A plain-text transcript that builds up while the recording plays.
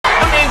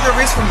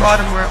Reese from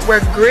Baltimore,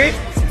 where grit,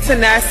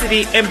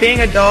 tenacity, and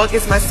being a dog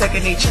is my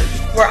second nature.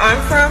 Where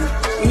I'm from,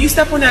 when you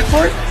step on that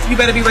court, you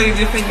better be ready to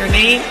defend your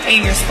name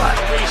and your spot.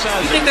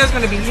 You think there's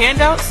going to be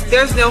handouts?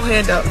 There's no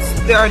handouts.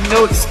 There are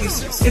no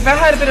excuses. If I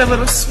had been a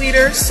little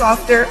sweeter,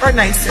 softer, or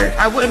nicer,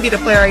 I wouldn't be the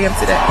player I am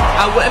today.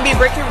 I wouldn't be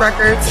breaking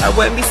records. I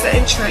wouldn't be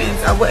setting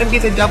trends. I wouldn't be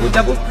the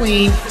double-double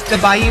queen, the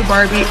Bayou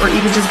Barbie, or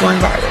even just going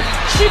viral.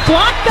 She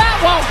blocked that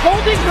while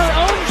holding her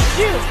own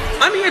shoe.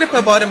 I'm here to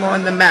put Baltimore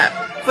on the map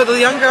for the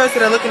young girls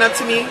that are looking up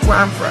to me where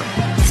I'm from.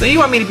 So you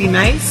want me to be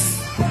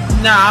nice?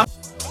 Nah.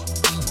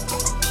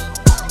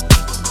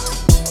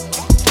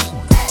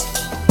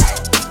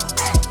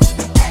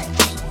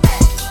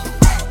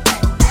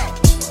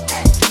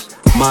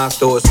 My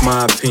thoughts,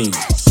 my opinion.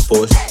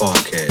 Sports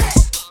Podcast.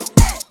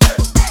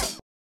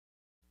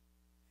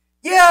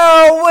 Yo,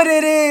 what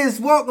it is?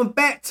 Welcome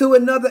back to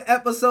another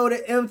episode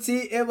of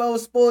MTMO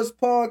Sports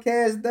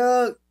Podcast,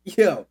 dog.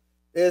 Yo,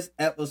 this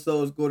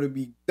episode is going to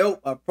be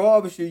dope. I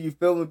promise you, you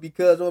feel me?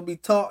 Because I'm going to be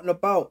talking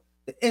about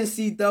the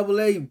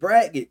NCAA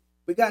bracket.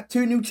 We got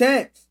two new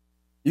champs.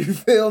 You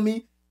feel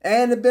me?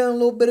 And there's been a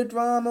little bit of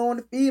drama on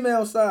the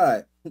female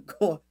side.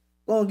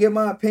 Gonna get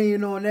my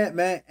opinion on that,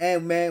 man.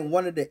 And man,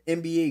 one of the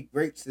NBA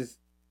greats is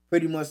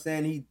pretty much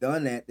saying he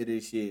done after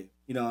this year.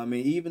 You know what I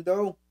mean? Even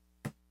though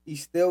he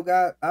still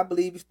got, I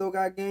believe he still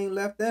got game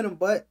left in him,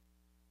 but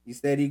he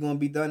said he gonna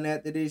be done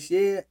after this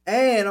year.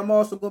 And I'm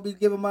also gonna be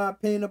giving my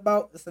opinion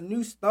about it's a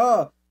new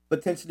star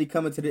potentially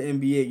coming to the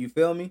NBA. You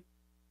feel me?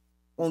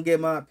 Gonna get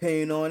my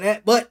opinion on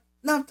that. But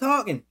enough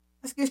talking.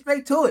 Let's get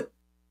straight to it.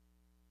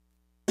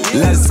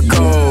 Let's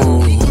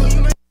go.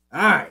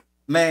 Alright.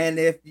 Man,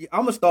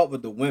 I'm gonna start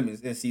with the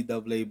women's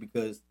NCAA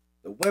because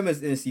the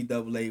women's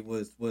NCAA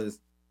was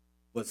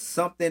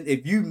something.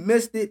 If you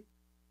missed it,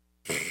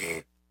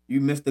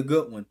 you missed a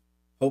good one.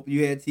 Hope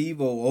you had TiVo.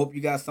 Hope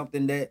you got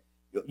something that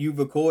you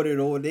recorded,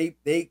 or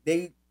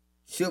they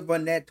should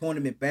run that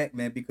tournament back,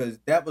 man, because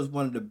that was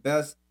one of the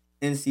best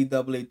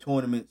NCAA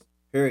tournaments.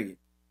 Period.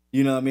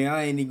 You know what I mean?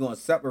 I ain't even gonna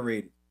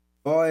separate it.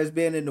 As far as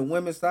being in the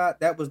women's side,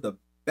 that was the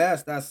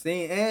best I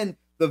seen, and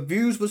the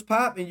views was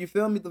popping. You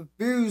feel me? The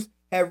views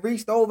have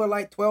reached over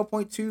like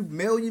 12.2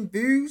 million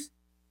views.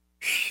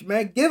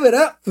 Man, give it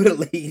up for the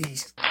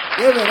ladies.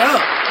 Give it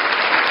up.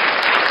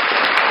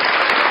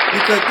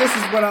 Because this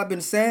is what I've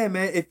been saying,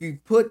 man. If you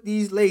put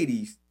these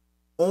ladies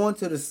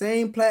onto the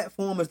same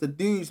platform as the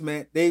dudes,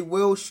 man, they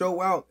will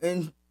show out.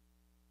 And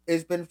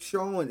it's been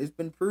showing. It's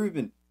been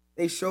proven.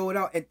 They showed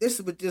out. And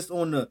this was just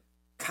on the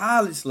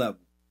college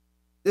level.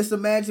 Just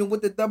imagine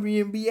what the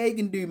WNBA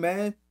can do,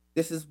 man.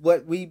 This is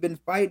what we've been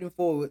fighting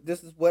for.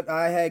 This is what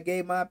I had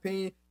gave my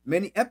opinion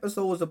many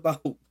episodes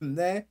about,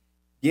 man.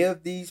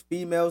 Give these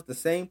females the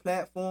same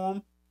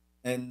platform,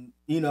 and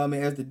you know what I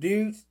mean, as the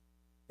dudes,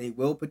 they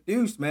will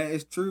produce, man.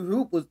 It's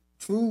true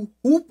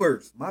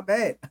hoopers, my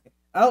bad,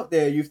 out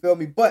there, you feel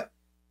me? But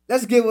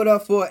let's give it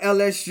up for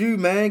LSU,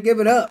 man. Give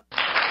it up.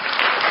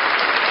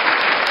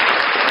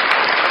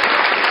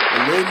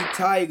 The Lady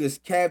Tigers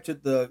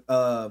captured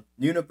the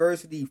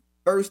university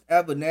first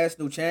ever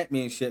national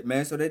championship,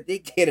 man, so that they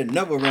get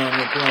another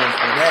round of applause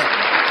for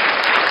that.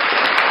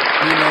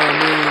 You know what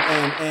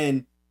I mean?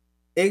 And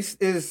it's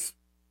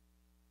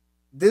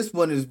this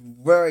one is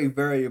very,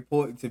 very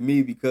important to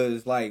me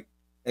because, like,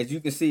 as you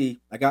can see,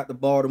 I got the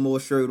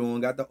Baltimore shirt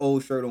on, got the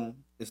old shirt on.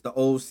 It's the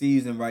old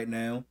season right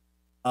now.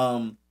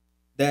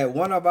 That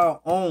one of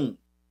our own,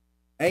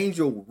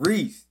 Angel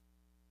Reese,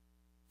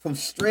 from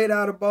straight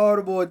out of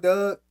Baltimore,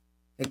 Doug,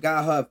 that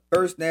got her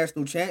first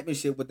national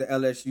championship with the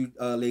LSU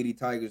Lady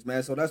Tigers,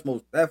 man. So let's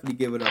most definitely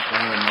give it up for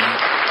her, man.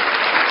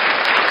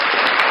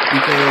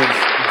 Because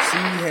she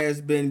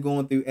has been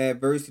going through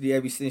adversity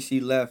ever since she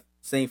left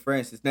St.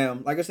 Francis. Now,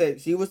 like I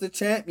said, she was the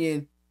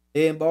champion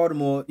in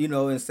Baltimore, you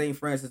know, in St.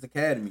 Francis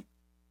Academy.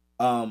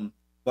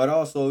 But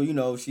also, you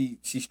know, she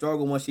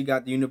struggled once she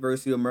got the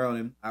University of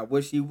Maryland. I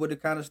wish she would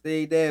have kind of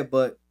stayed there,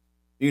 but,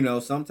 you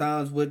know,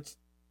 sometimes what's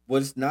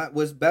not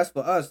what's best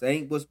for us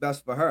ain't what's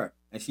best for her.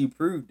 And she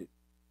proved it.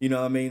 You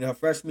know what I mean? Her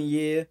freshman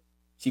year,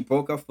 she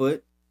broke her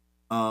foot.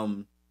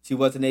 She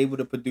wasn't able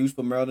to produce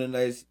for Maryland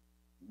as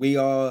we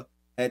all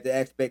had the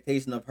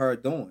expectation of her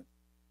doing.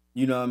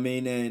 You know what I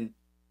mean? And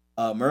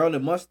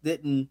Maryland must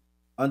didn't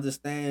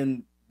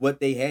understand what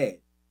they had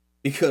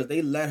because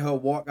they let her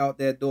walk out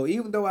that door,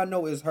 even though I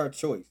know it's her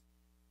choice.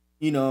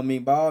 You know what I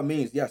mean? By all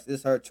means, yes,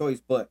 it's her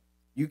choice, but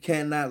you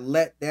cannot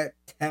let that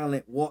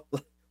talent walk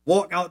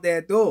out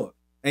that door.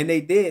 And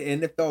they did,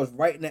 and it fell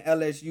right in the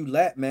LSU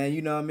lap, man.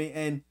 You know what I mean?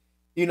 And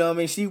you know what I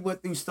mean? She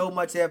went through so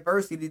much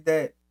adversity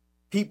that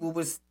people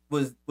was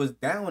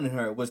downing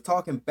her, was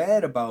talking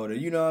bad about her.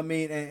 You know what I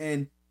mean?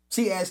 And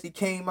she actually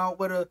came out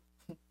with a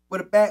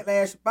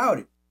backlash about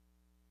it.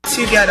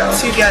 Too ghetto.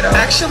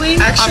 Actually,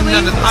 I'm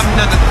none of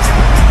this.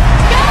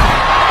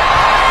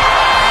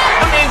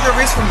 I'm Angel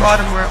Reese from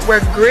Baltimore,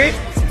 where grit,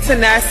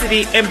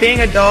 tenacity, and being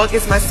a dog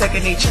is my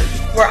second nature.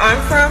 Where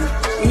I'm from,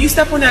 When you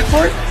step on that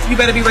court, you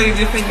better be ready to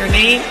defend your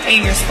name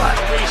and your spot.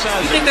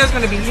 You think there's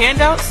going to be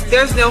handouts?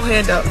 There's no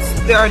handouts.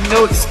 There are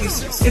no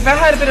excuses. If I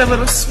had been a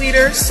little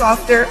sweeter,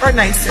 softer, or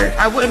nicer,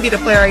 I wouldn't be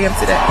the player I am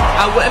today.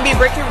 I wouldn't be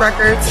breaking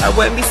records. I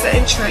wouldn't be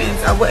setting trends.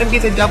 I wouldn't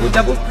be the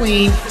double-double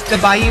queen, the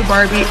Bayou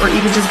Barbie, or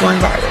even just going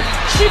viral.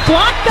 She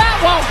blocked that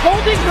while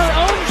holding her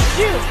own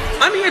shoe.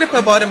 I'm here to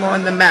put Baltimore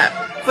on the map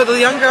for the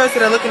young girls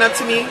that are looking up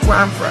to me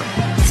where I'm from.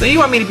 So you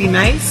want me to be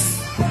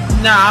nice?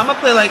 Nah, I'm going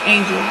to play like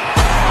Angel.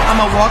 I'm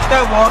going to walk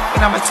that walk,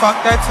 and I'm going to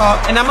talk that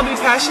talk, and I'm going to be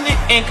passionate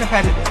and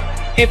competitive.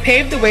 It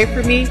paved the way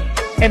for me,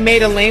 it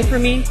made a lane for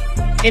me,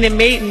 and it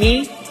made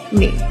me,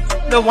 me.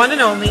 The one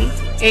and only,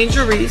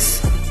 Angel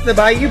Reese, the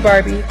Bayou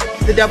Barbie,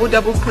 the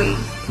double-double queen,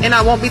 and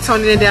I won't be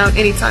toning it down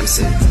anytime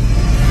soon.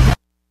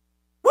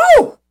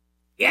 Woo!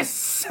 Yes,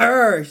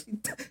 sir! She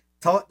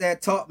talked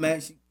that talk,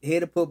 man. She had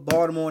to put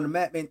Baltimore on the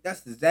map, man.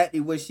 That's exactly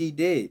what she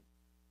did.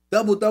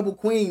 Double-double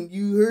queen,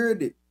 you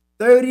heard it.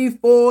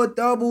 34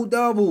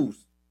 double-doubles.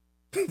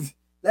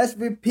 Let's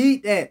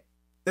repeat that.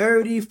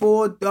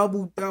 34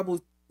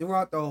 double-doubles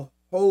throughout the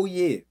whole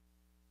year.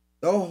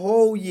 The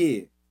whole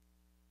year.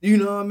 You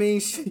know what I mean?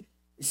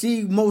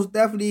 She most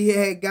definitely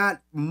had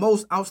got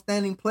most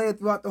outstanding player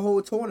throughout the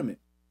whole tournament.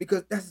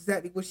 Because that's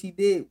exactly what she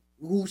did.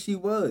 Who she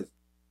was.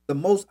 The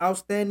most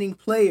outstanding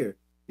player.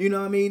 You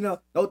know what I mean?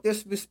 No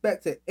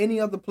disrespect to any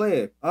other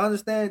player. I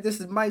understand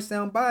might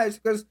sound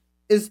biased because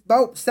it's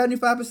about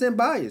 75%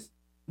 biased.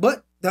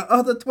 But the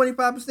other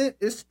 25%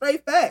 is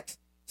straight facts.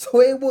 So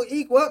it will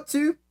equal up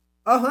to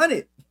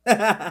 100.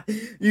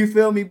 You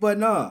feel me? But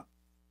nah.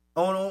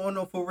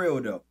 On for real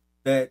though.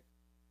 That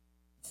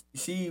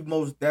she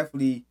most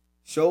definitely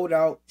showed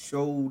up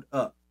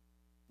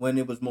when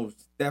it was most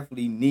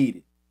definitely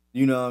needed.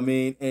 You know what I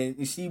mean?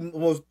 And she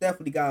most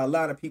definitely got a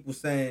lot of people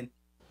saying,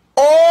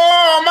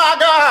 "Oh my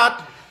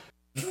God."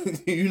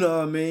 You know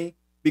what I mean?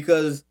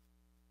 Because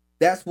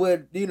that's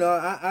what,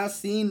 I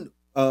seen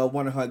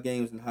one of her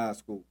games in high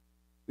school.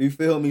 You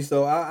feel me?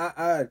 So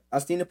I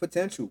seen the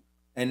potential.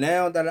 And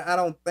now that I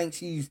don't think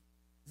she's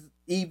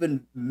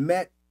even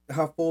met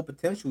her full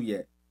potential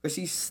yet. Because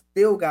she's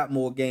still got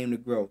more game to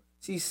grow.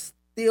 She's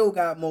still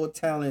got more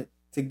talent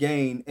to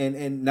gain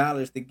and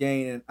knowledge to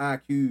gain and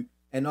IQ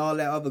and all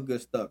that other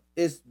good stuff.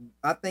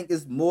 I think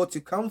it's more to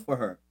come for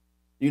her.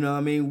 You know what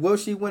I mean? Will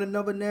she win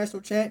another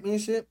national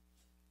championship?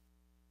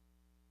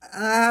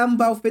 I'm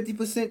about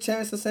 50%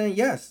 chance of saying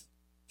yes.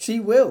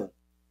 She will.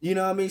 You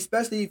know what I mean?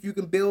 Especially if you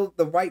can put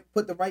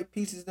the right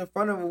pieces in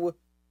front of her,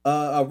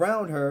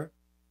 around her,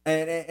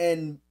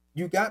 and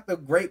you got the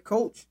great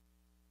coach,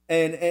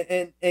 and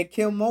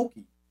Kim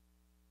Mulkey.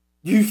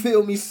 You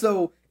feel me?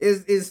 So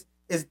it's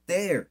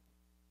there.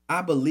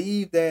 I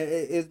believe that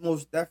it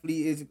most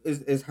definitely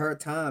is her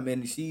time,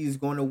 and she's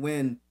going to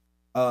win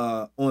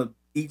on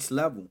each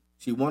level.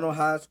 She won on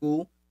high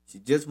school. She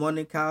just won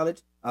in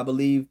college. I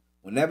believe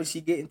whenever she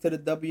get into the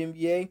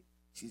WNBA,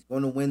 she's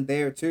going to win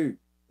there too.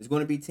 There's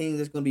going to be teams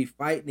that's going to be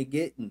fighting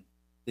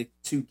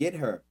to get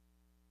her.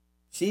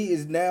 She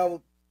is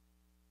now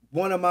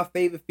one of my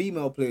favorite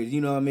female players. You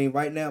know what I mean?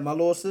 Right now, my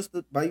little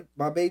sister,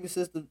 my baby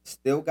sister,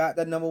 still got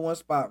that number one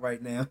spot right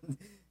now.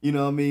 You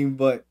know what I mean?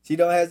 But she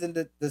don't has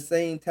the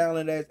same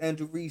talent as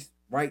Angel Reese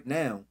right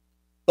now.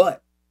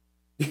 But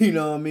you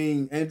know what I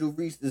mean? Angel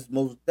Reese is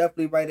most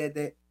definitely right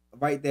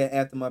there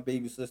after my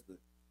baby sister.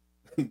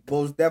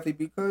 Most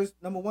definitely because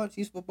number one,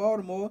 she's for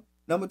Baltimore.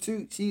 Number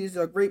two, she is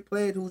a great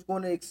player who's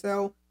going to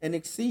excel and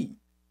exceed.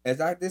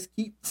 As I just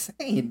keep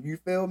saying, you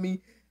feel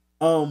me?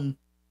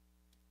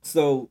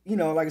 So,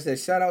 like I said,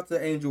 shout out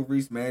to Angel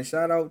Reese, man.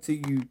 Shout out to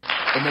you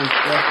for most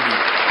definitely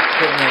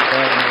putting that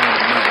Baltimore on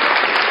the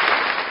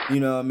map. You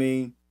know what I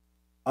mean?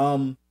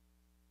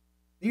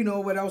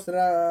 What else that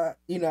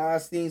I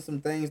seen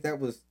some things that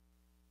was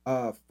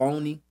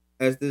phony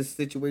as this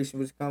situation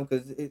was come,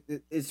 because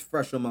it's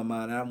fresh on my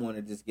mind. I want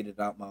to just get it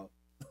out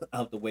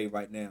the way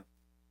right now.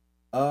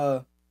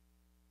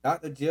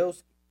 Dr. Jill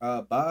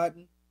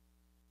Biden,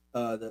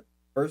 the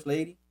first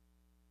lady.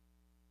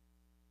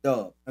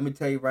 Dog, let me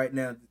tell you right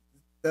now,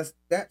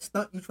 that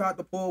stunt you tried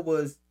to pull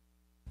was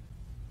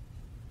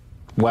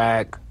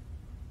whack.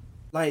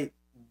 Like,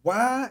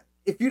 why?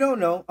 If you don't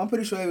know, I'm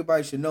pretty sure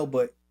everybody should know,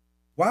 but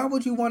why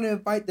would you want to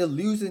invite the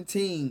losing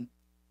team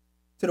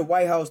to the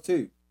White House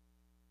too?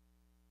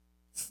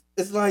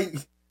 It's like,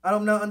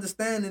 I'm not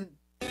understanding.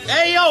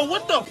 Hey, yo,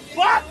 what the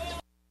fuck?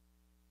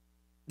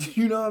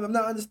 I'm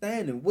not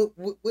understanding.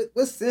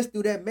 What sense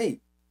do that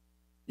make?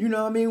 You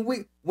know what I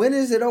mean? When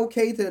is it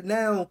okay to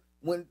now,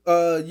 when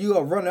you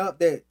are runner up,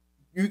 that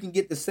you can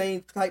get the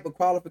same type of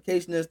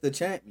qualification as the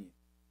champion?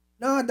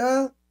 Nah,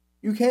 dog.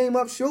 You came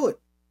up short.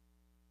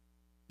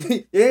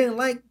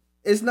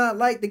 It's not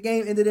like the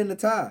game ended in a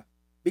tie,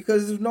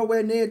 because there's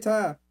nowhere near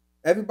tie.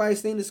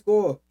 Everybody's seen the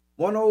score.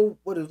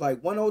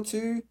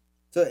 102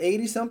 to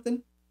 80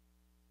 something.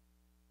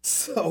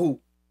 So,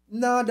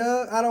 nah,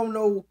 dog. I don't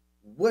know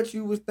what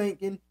you was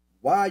thinking,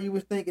 why you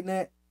was thinking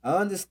that. I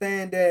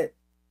understand that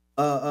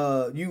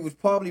you was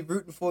probably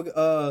rooting for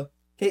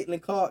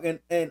Caitlyn Clark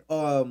and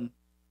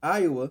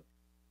Iowa.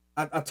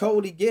 I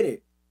totally get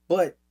it.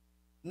 But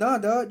nah,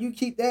 dog, you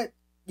keep that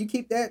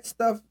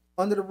stuff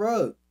under the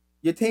rug.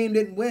 Your team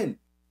didn't win.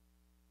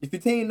 If your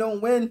team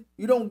don't win,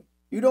 you don't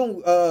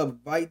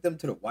invite them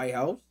to the White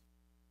House.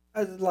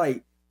 I was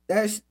like,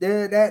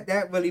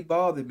 that really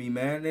bothered me,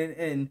 man.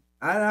 And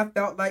I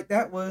felt like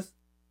that was.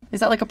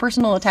 Is that like a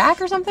personal attack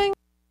or something?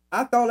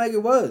 I felt like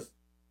it was.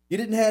 You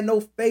didn't have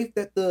no faith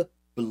that the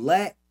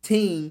black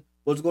team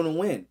was going to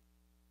win.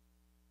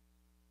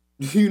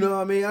 You know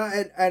what I mean?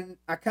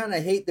 I kind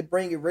of hate to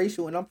bring it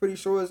racial, and I'm pretty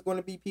sure it's going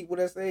to be people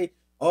that say,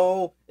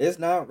 "Oh, it's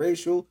not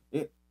racial."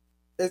 It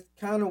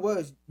kind of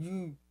was.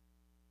 You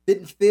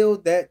didn't feel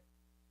that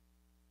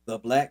the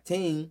black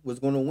team was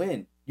going to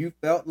win. You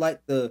felt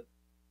like the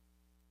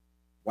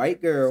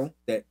white girl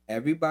that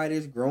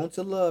everybody's grown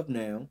to love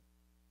now.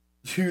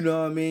 You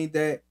know what I mean?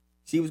 That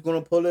she was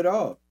going to pull it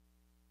off.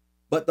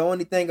 But the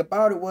only thing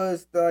about it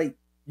was, like,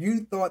 you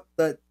thought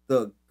that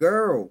the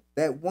girl,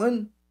 that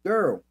one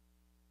girl,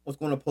 was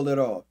going to pull it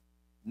off,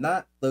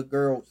 not the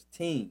girl's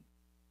team.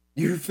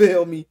 You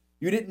feel me?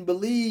 You didn't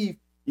believe.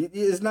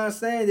 It's not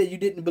saying that you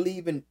didn't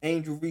believe in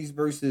Angel Reese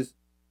versus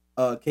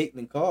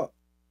Caitlyn Clark,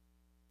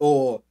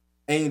 or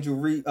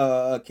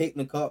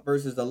Caitlyn Clark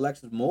versus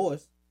Alexis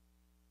Morris.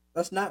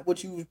 That's not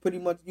what you was pretty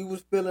much. You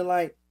was feeling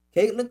like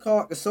Caitlyn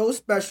Clark is so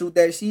special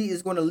that she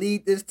is going to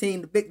lead this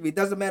team to victory. It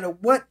doesn't matter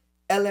what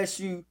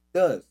LSU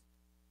does.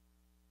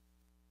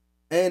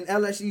 And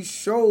LSU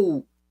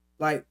showed,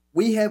 like,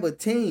 we have a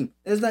team.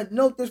 There's like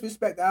no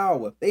disrespect to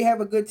Iowa. They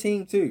have a good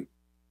team too.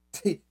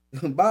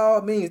 By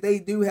all means, they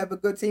do have a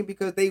good team,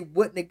 because they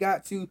wouldn't have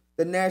got to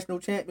the national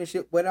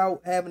championship without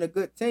having a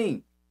good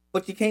team.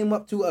 But you came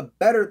up to a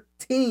better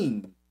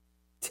team.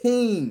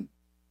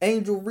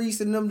 Angel Reese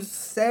and them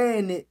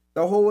saying it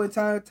the whole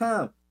entire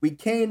time. We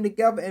came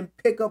together and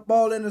pick up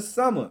ball in the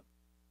summer.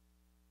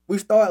 We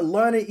started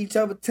learning each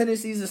other's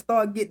tendencies and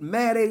started getting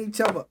mad at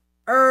each other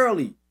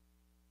early.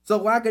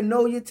 So I can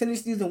know your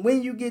tendencies and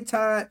when you get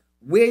tired,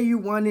 where you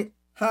want it,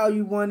 how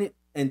you want it,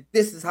 and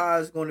this is how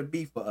it's going to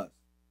be for us.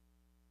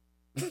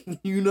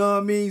 You know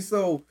what I mean?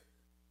 So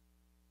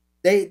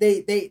they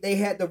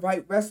had the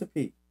right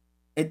recipe.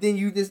 And then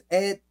you just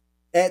add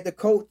the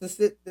coach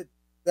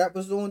that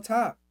was on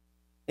top.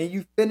 And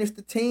you finished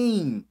the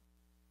team.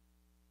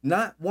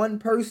 Not one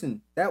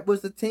person. That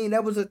was the team.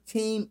 That was a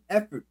team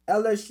effort.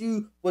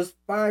 LSU was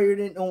fired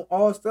in on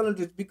all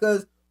cylinders,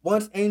 because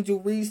once Angel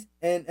Reese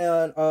and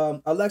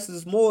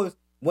Alexis Morris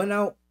went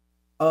out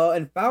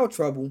in foul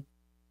trouble,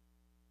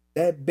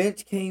 that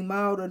bench came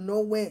out of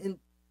nowhere, and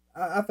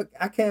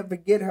I can't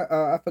forget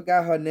her. I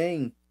forgot her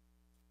name.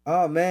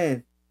 Oh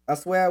man, I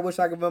swear I wish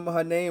I could remember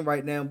her name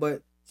right now.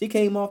 But she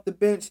came off the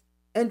bench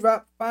and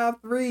dropped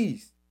 5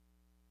 threes.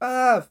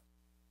 5.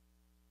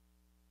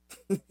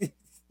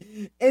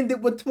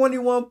 Ended with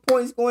 21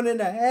 points going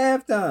into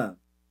halftime.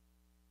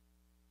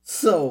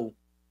 So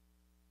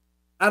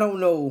I don't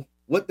know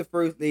what the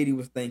first lady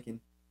was thinking.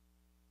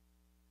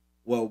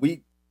 Well,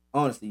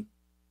 honestly,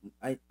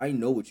 I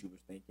know what you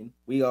was thinking.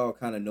 We all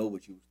kind of know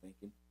what you was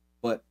thinking,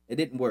 but it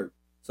didn't work.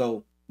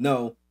 So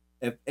no,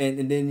 and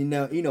then you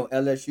know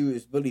LSU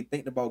is really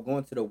thinking about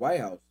going to the White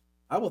House.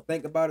 I will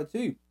think about it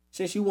too.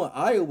 Since you want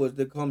Iowa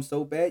to come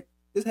so bad,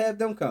 just have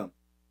them come.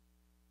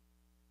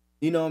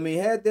 You know what I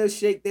mean? Have them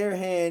shake their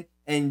hand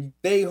and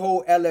they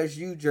hold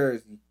LSU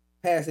jersey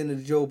passing to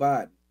Joe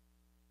Biden.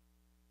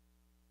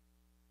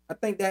 I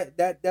think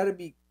that'd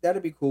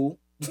be cool.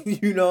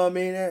 You know what I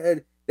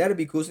mean? That'd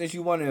be cool, since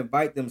you want to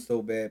invite them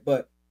so bad.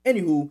 But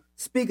anywho,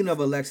 speaking of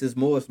Alexis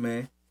Morris,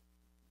 man,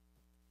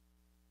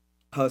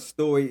 her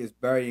story is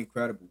very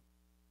incredible,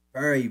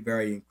 very,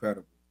 very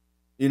incredible.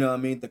 You know what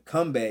I mean? The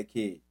comeback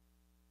kid.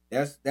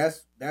 That's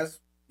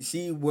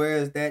she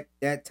wears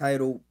that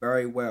title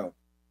very well,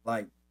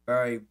 like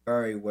very,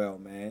 very well,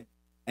 man.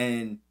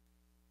 And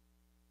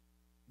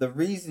the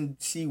reason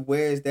she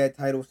wears that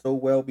title so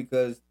well,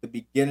 because the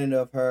beginning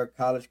of her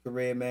college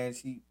career, man,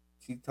 she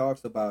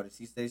talks about it.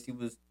 She says she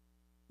was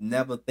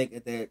never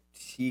thinking that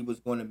she was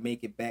going to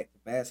make it back to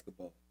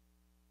basketball,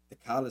 the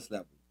college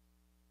level.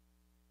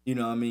 You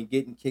know what I mean?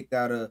 Getting kicked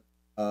out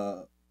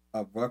of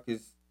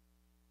Rutgers,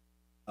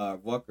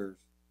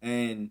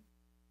 and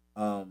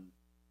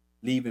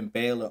leaving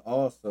Baylor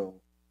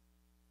also.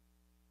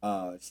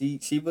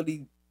 She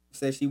really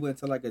said she went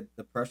to like a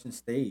depression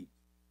stage.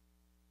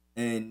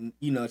 And,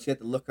 you know, she had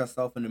to look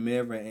herself in the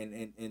mirror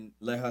and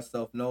let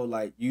herself know,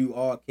 like, you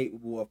are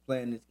capable of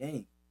playing this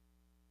game.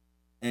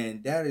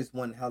 And that is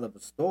one hell of a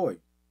story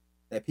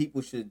that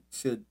people should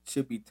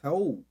be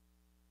told.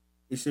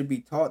 It should be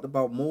talked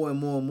about more and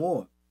more and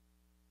more.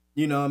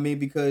 You know what I mean?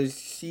 Because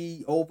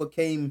she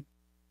overcame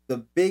the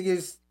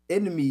biggest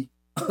enemy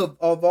of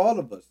all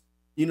of us.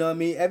 You know what I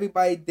mean?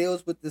 Everybody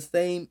deals with the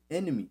same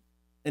enemy.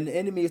 And the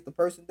enemy is the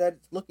person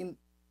that's looking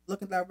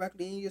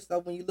directly in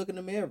yourself when you look in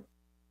the mirror.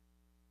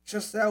 It's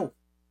yourself.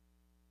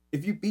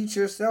 If you beat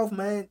yourself,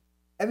 man,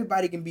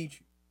 everybody can beat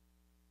you.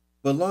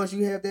 But as long as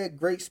you have that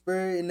great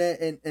spirit and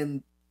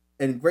that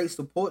and great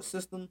support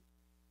system,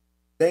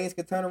 things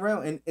can turn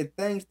around. And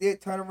things did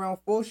turn around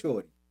for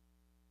Shorty.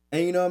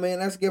 And you know what I mean?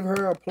 Let's give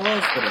her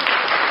applause for that.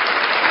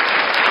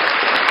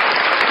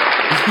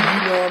 You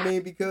know what I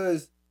mean?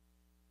 Because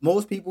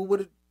most people would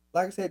have,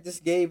 like I said,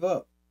 just gave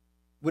up.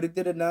 Would have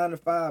did a 9 to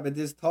 5 and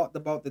just talked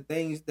about the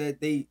things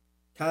that they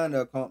kind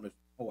of accomplished.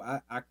 Oh,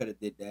 I could have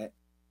did that.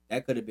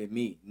 That could have been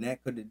me. And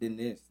that could have been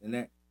this and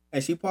that.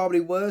 And she probably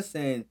was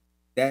saying,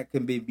 that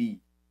can be me.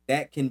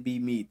 That can be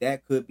me.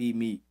 That could be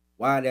me.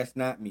 Why that's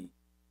not me?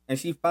 And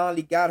she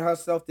finally got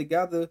herself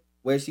together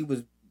where she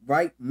was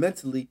right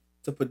mentally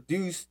to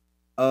produce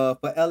for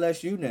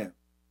LSU now.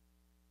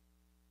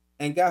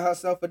 And got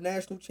herself a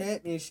national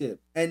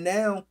championship. And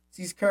now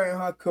she's carrying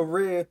her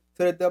career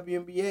to the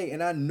WNBA.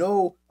 And I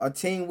know a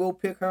team will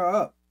pick her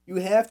up. You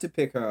have to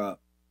pick her up.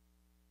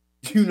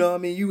 You know what I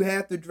mean? You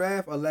have to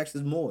draft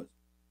Alexis Morris.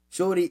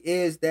 Shorty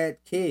is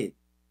that kid.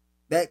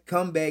 That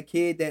comeback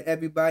kid that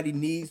everybody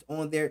needs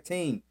on their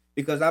team.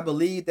 Because I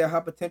believe that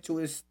her potential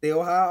is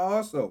still high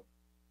also.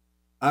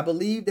 I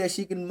believe that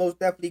she can most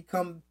definitely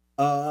come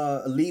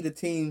lead a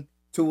team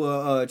to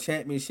a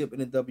championship in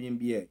the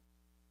WNBA.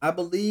 I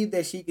believe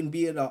that she can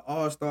be in an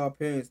all-star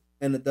appearance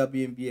in the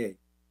WNBA.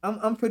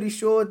 I'm pretty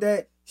sure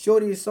that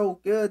Shorty is so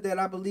good that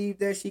I believe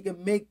that she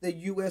can make the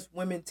U.S.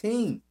 women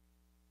team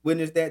when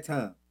it's that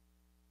time.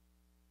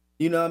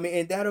 You know what I mean?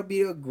 And that'll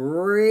be a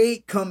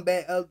great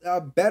comeback,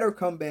 a better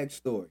comeback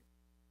story.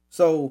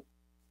 So,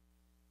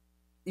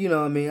 you know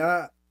what I mean?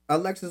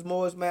 Alexis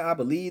Morris, man, I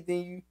believe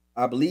in you.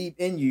 I believe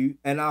in you.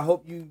 And I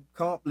hope you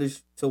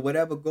accomplish to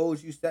whatever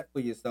goals you set for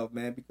yourself,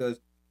 man, because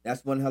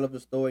that's one hell of a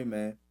story,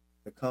 man.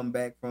 To come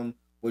back from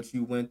what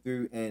you went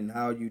through and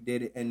how you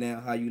did it and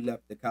now how you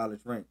left the college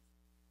ranks.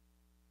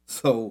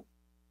 So,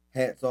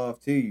 hats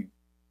off to you.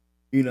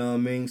 You know what I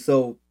mean?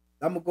 So,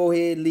 I'm going to go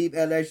ahead and leave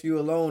LSU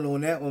alone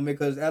on that one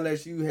because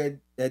LSU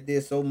had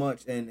did so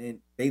much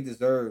and they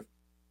deserve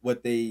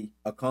what they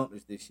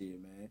accomplished this year,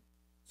 man.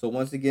 So,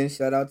 once again,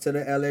 shout out to the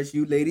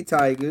LSU Lady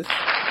Tigers. Shout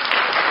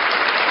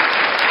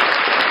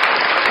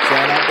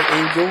out to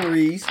Angel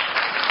Reese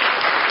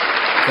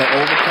for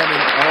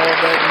overcoming all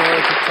that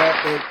narrative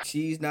talk that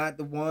she's not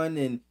the one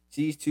and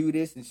she's to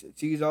this and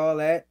she's all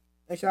that.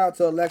 And shout out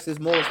to Alexis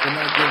Morris for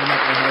not giving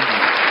up on her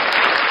dream.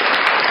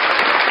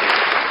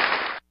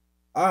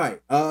 All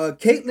right,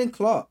 Caitlyn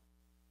Clark,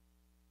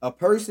 a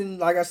person,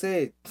 like I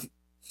said,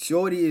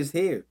 Shorty is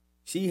here.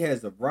 She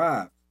has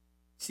arrived.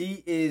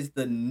 She is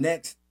the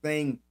next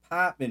thing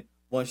popping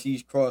once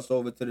she's crossed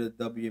over to the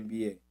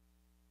WNBA.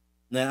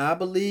 Now, I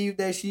believe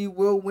that she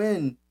will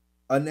win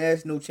a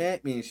national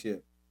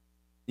championship.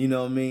 You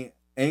know what I mean?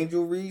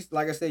 Angel Reese,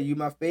 like I said, you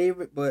my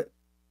favorite, but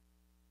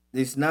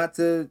it's not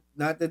to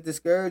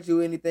discourage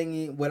you or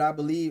anything. What I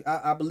believe,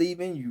 I believe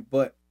in you,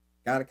 but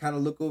gotta kind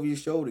of look over your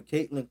shoulder.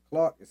 Caitlyn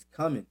Clark is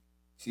coming.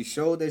 She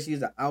showed that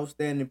she's an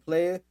outstanding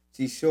player.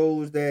 She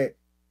shows that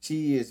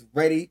she is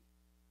ready.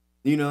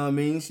 You know what I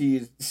mean? She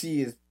is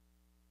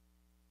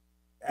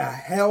a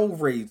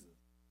hellraiser.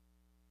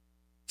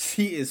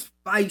 She is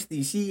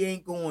feisty. She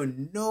ain't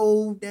going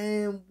no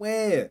damn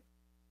where.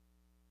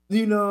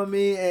 You know what I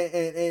mean?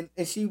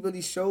 And she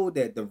really showed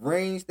that. The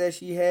range that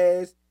she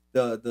has,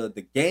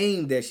 the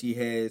game that she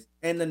has,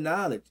 and the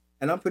knowledge.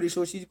 And I'm pretty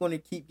sure she's going to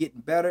keep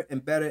getting better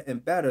and better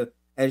and better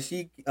as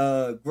she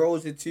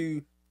grows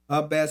into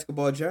her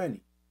basketball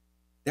journey.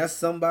 That's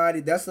somebody,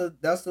 that's a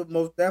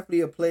most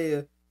definitely a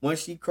player.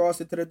 Once she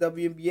crosses into the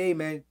WNBA,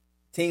 man,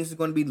 teams are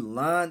going to be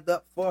lined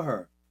up for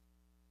her.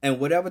 And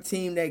whatever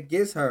team that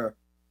gets her,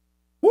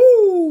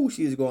 woo,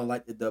 she's going to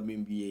light the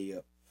WNBA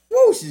up.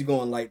 Woo, she's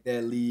going to light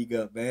that league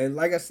up, man.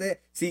 Like I said,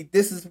 see,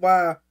 this is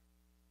why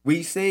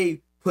we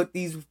say put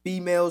these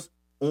females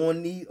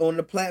on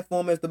the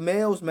platform as the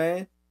males,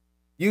 man.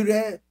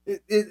 The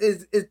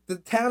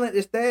talent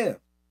is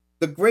there.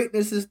 The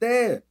greatness is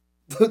there.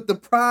 The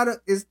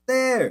product is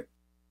there.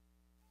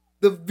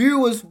 The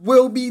viewers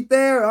will be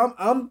there.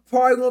 I'm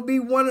probably gonna be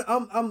one.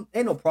 I'm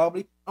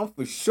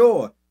for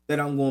sure that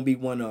I'm gonna be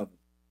one of them.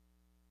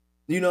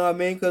 You know what I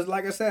mean? Because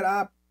like I said,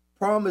 I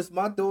promised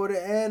my daughter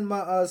and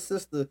my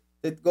sister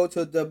to go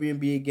to a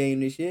WNBA game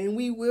this year, and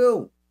we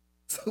will.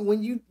 So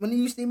when you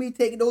see me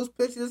taking those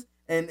pictures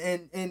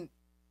and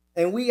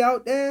we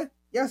out there,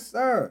 yes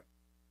sir,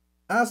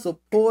 I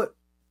support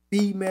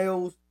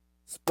females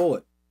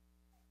sport.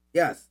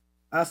 Yes,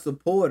 I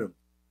support them.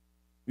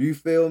 You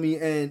feel me?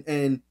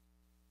 And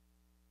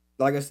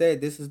like I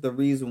said, this is the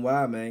reason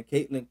why, man.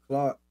 Caitlyn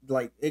Clark,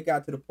 like, it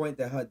got to the point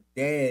that her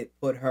dad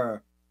put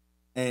her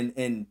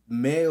in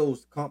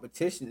males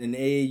competition in the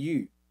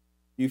AAU.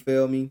 You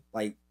feel me?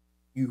 Like,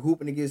 you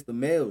hooping against the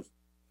males.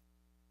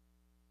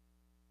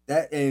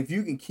 And if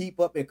you can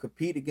keep up and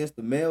compete against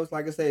the males,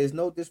 like I said, it's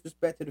no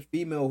disrespect to the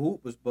female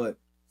hoopers, but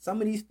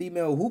some of these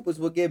female hoopers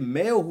will give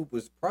male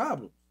hoopers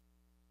problems.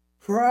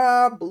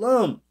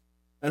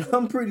 And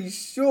I'm pretty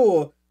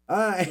sure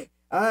I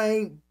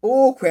ain't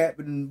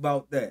bullcrapping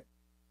about that.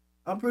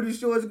 I'm pretty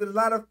sure it's a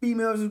lot of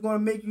females is going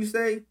to make you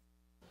say,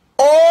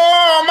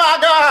 Oh my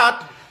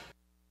God!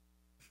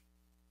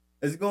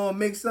 It's going to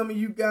make some of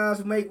you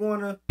guys make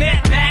want to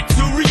Get back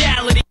to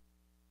reality.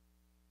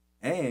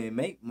 and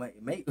make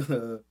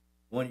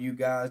one of you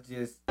guys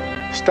just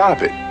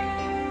Stop it.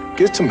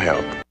 Get some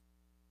help.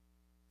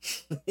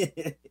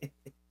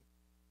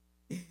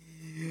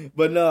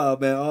 But no,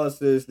 man, all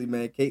seriously,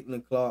 man,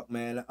 Caitlyn Clark,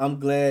 man, I'm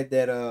glad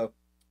that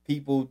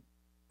people,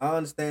 I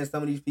understand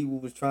some of these people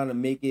was trying to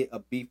make it a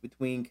beef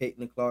between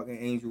Caitlyn Clark and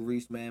Angel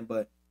Reese, man,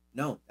 but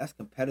no, that's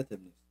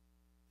competitiveness.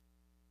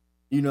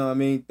 You know what I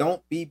mean?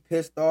 Don't be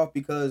pissed off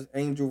because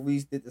Angel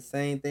Reese did the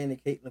same thing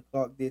that Caitlyn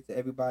Clark did to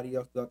everybody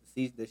else throughout the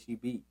season that she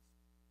beat.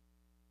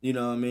 You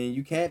know what I mean?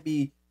 You can't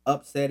be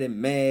upset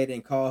and mad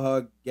and call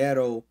her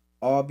ghetto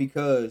all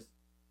because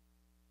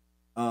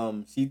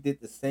she did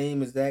the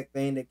same exact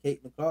thing that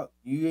Caitlyn Clark.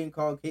 You ain't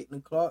call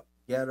Caitlyn Clark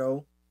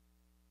ghetto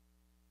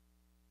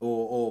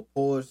or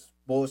poor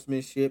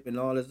sportsmanship and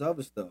all this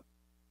other stuff.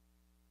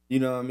 You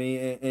know what I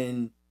mean?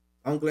 And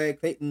I'm glad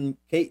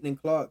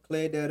Caitlyn Clark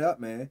cleared that up,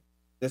 man.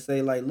 To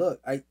say like,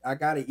 look, I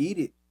gotta eat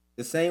it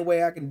the same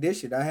way I can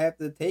dish it. I have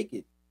to take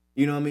it.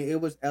 You know what I mean? It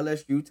was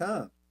LSU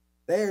time.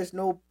 There's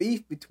no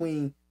beef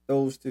between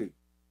those two.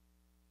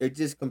 It's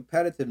just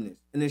competitiveness,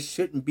 and there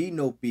shouldn't be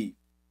no beef.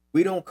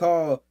 We don't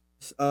call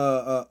Steph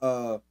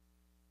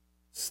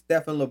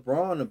and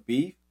LeBron a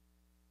beef.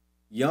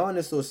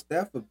 Giannis or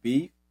Steph a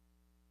beef.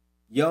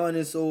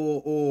 Giannis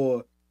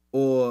or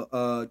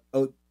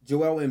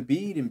Joel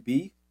Embiid and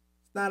beef.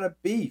 It's not a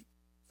beef.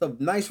 It's a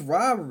nice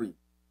rivalry.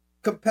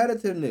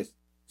 Competitiveness.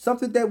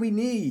 Something that we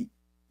need.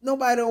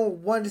 Nobody don't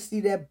want to see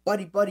that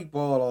buddy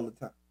ball all the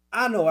time.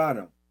 I know I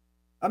don't.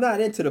 I'm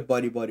not into the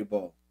buddy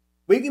ball.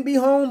 We can be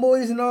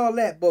homeboys and all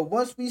that, but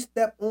once we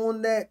step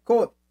on that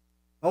court,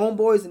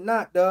 homeboys or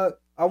not, dog,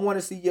 I want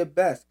to see your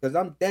best because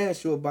I'm damn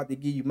sure about to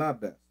give you my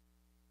best.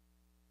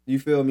 You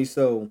feel me?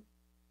 So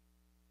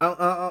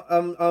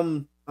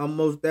I'm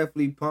most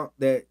definitely pumped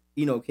that,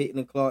 you know,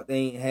 Caitlyn Clark, they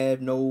ain't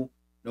have no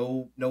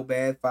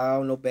bad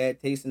foul, no bad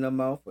taste in her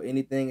mouth or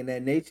anything in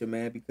that nature,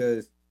 man,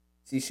 because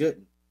she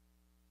shouldn't.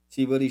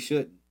 She really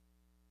shouldn't.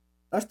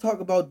 Let's talk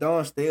about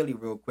Dawn Staley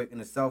real quick in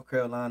the South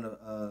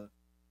Carolina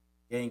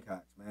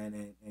Gamecocks,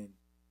 man, and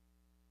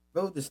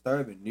real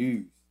disturbing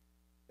news.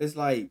 It's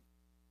like,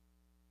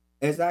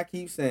 as I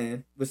keep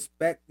saying,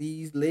 respect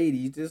these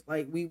ladies just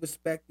like we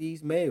respect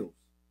these males.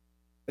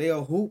 They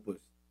are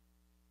hoopers.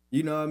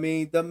 You know what I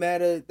mean? Doesn't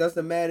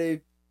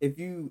matter if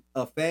you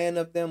a fan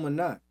of them or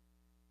not.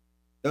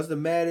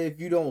 Doesn't matter if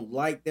you don't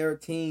like their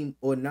team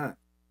or not.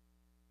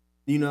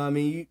 You know what I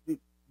mean?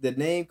 The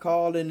name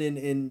calling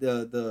and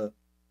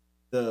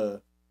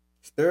the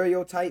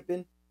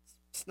stereotyping,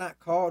 it's not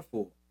called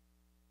for.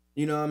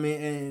 You know what I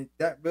mean? And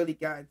that really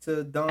got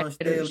into Dawn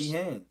Staley's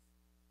hands.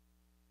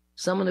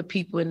 Some of the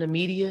people in the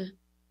media,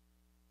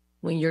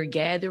 when you're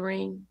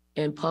gathering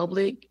in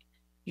public,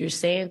 you're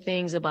saying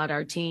things about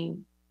our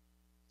team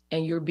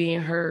and you're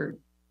being heard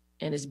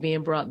and it's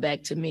being brought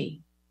back to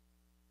me.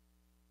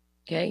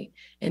 Okay?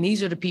 And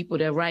these are the people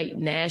that write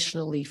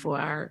nationally for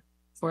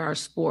our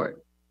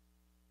sport.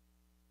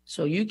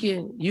 So you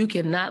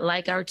can not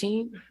like our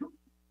team.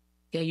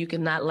 Okay, you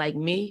can not like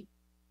me.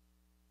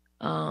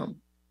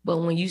 But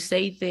when you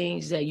say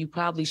things that you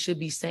probably should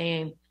be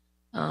saying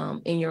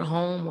in your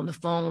home, on the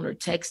phone, or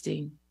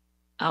texting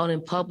out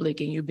in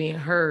public, and you're being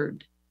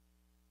heard,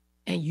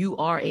 and you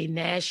are a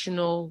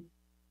national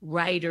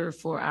writer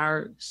for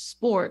our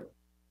sport,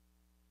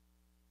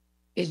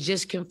 it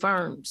just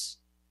confirms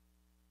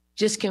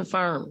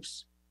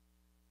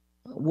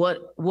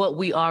what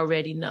we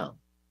already know.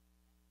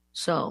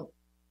 So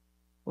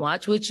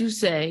watch what you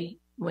say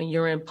when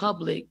you're in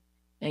public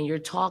and you're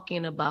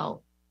talking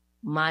about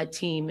my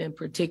team in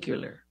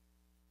particular.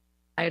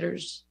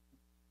 Writers.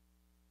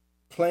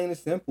 Plain and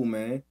simple,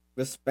 man.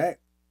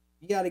 Respect.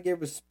 You gotta give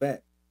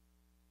respect.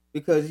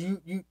 Because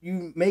you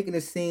making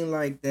it seem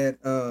like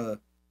that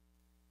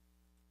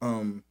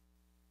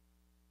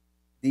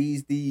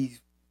these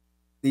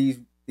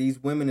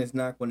women is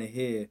not gonna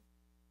hear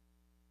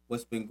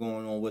what's been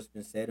going on, what's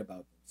been said about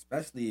them,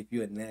 especially if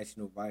you're a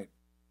national writer.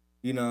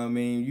 You know what I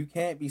mean? You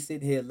can't be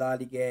sitting here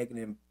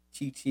lollygagging and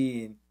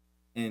chi-chiing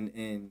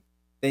and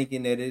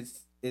thinking that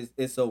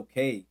it's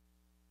okay.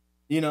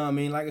 You know what I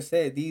mean? Like I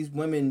said, these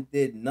women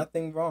did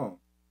nothing wrong.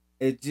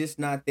 It's just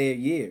not their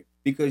year.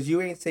 Because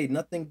you ain't say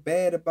nothing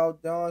bad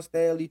about Dawn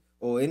Staley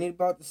or any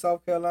about the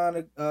South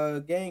Carolina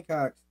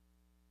Gamecocks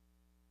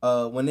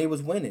when they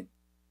was winning.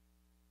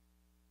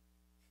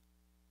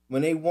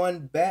 When they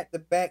won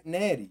back-to-back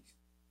natties.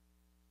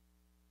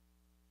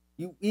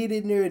 You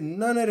didn't hear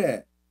none of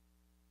that.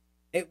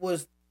 It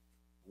was,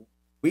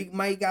 we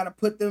might got to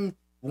put them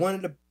one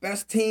of the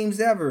best teams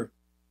ever.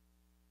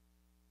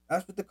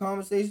 That's what the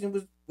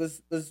conversation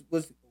was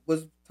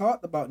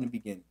talked about in the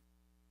beginning.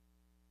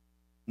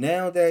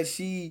 Now that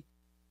she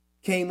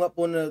came up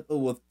on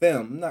with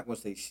them, I'm not gonna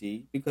say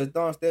she, because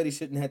Dawn Staley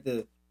shouldn't have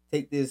to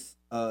take this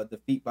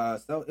defeat by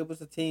herself. It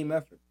was a team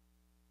effort,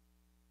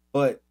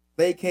 but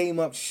they came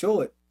up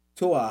short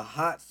to a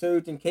hot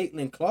surging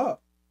Caitlyn Clark.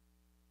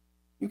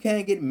 You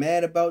can't get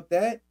mad about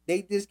that.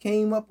 They just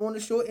came up on the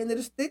short end of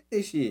the stick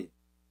this year.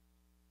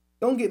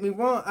 Don't get me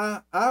wrong.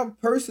 I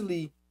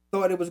personally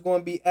thought it was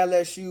going to be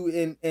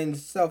LSU and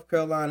South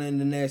Carolina in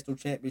the national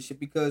championship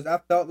because I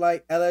felt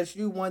like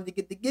LSU wanted to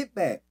get the get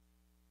back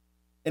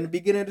in the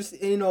beginning of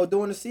the,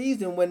 during the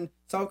season when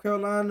South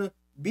Carolina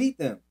beat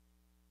them.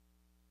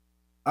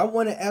 I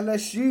wanted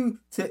LSU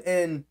to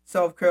end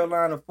South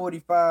Carolina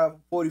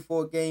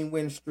 44 game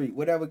win streak,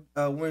 whatever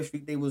win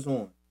streak they was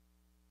on.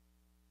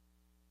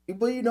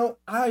 But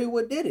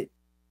Iowa did it,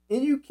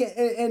 and you can't.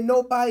 And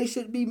nobody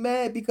should be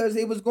mad because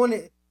it was going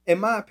to. In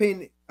my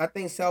opinion, I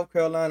think South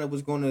Carolina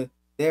was going to.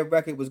 Their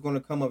record was going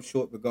to come up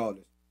short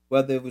regardless,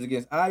 whether it was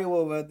against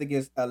Iowa or whether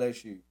against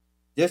LSU.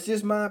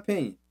 Just my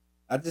opinion.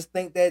 I just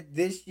think that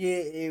this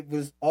year it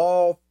was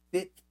all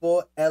fit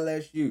for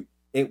LSU.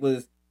 It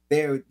was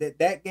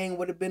that game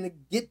would have been a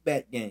get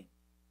back game.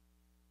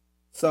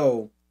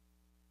 So,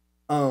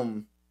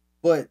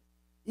 but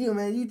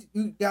man,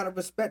 you gotta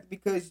respect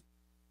because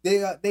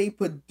they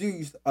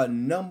produced a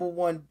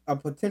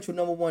potential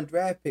number one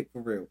draft pick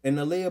for real in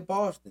Aaliyah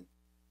Boston,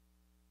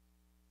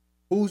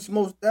 who's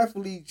most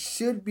definitely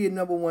should be a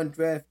number one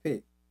draft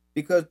pick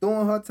because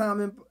during her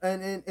time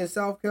in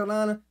South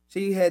Carolina,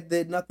 she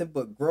did nothing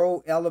but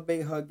grow,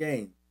 elevate her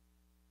game.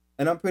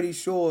 And I'm pretty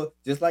sure,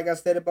 just like I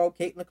said about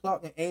Caitlyn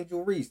Clark and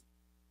Angel Reese,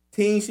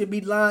 teams should be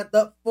lined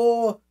up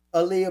for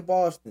Aaliyah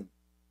Boston.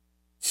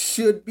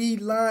 Should be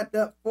lined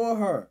up for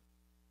her.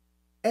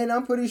 And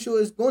I'm pretty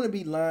sure it's going to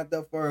be lined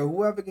up for her.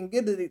 Whoever can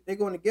get it, they're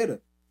going to get her.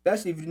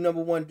 Especially if you're the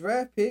number one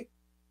draft pick.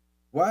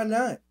 Why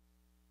not?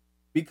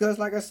 Because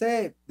like I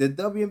said, the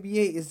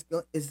WNBA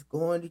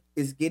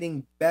is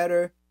getting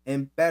better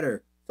and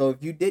better. So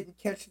if you didn't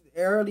catch it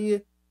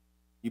earlier,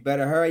 you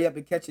better hurry up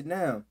and catch it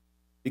now.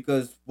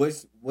 Because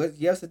what's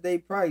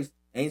yesterday's price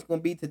ain't going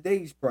to be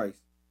today's price.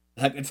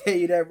 I can tell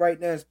you that right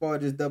now as far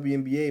as this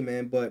WNBA,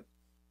 man. But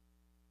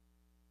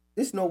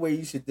there's no way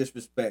you should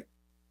disrespect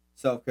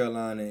South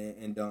Carolina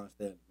and Dawn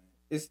Staley,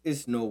 man.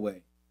 It's no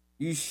way.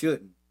 You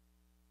shouldn't.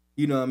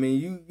 You know what I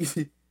mean?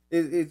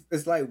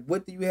 It's like,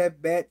 what do you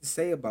have bad to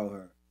say about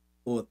her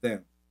or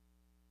them?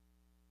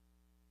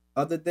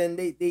 Other than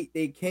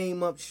they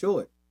came up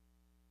short.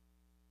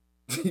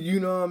 You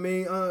know what I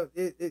mean?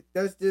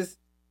 That's just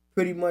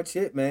pretty much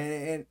it,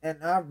 man.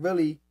 And I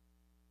really,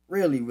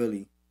 really,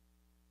 really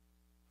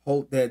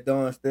hope that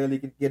Dawn Staley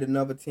could get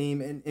another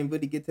team and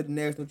really get to the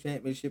national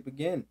championship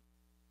again.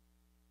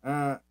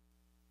 But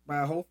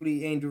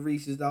hopefully Angel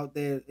Reese is out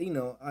there,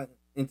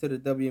 into the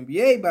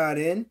WNBA by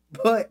then.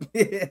 But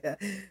yeah,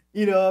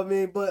 you know what I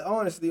mean. But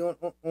honestly, on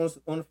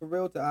for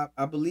real,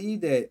 I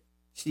believe that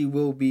she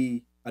will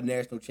be a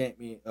national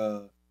champion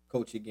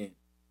coach again.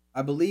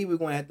 I believe we're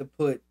gonna have to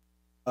put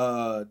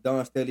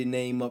Dawn Staley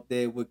name up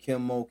there with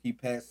Kim Mulkey,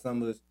 Pat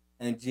Summers,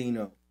 and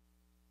Gino.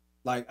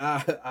 Like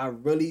I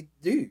really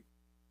do.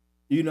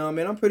 You know what I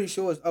mean? I'm pretty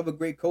sure it's other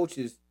great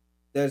coaches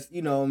that's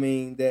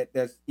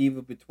that's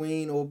either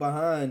between or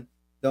behind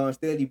Dawn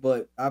Staley,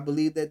 but I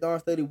believe that Dawn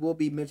Staley will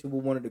be mentioned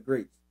with one of the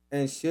greats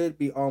and should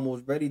be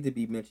almost ready to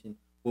be mentioned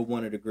with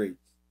one of the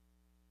greats.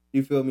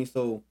 You feel me?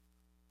 So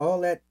all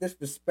that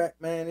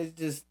disrespect, man, is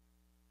just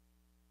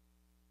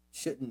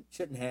shouldn't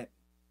happen.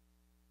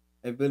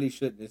 It really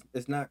shouldn't.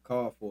 It's not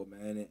called for,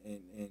 man.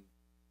 And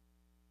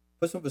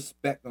put some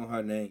respect on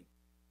her name.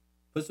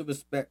 Put some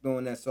respect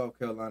on that South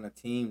Carolina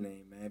team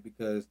name, man,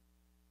 because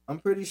I'm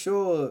pretty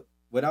sure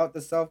without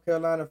the South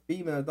Carolina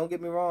females, don't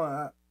get me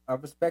wrong, I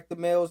respect the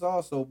males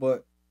also,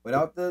 but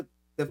without the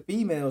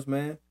females,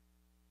 man,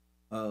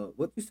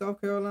 what do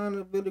South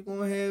Carolina really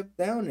going to have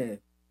down there,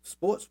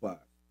 sports-wise?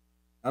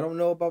 I don't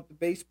know about the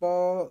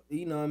baseball,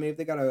 I mean, if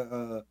they got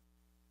a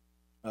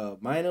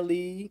minor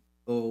league,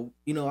 or,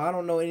 I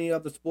don't know any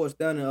other sports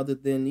down there other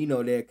than,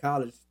 their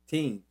college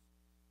teams.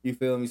 You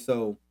feel me?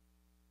 So,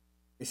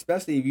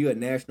 especially if you're a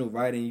national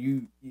writer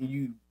and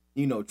you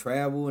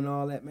travel and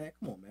all that, man,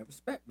 come on, man,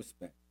 respect.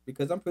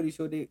 Because I'm pretty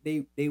sure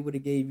they would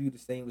have gave you the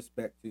same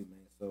respect too,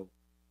 man. So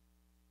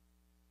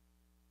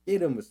give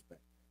them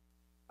respect.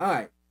 All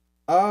right.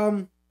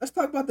 Let's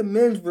talk about the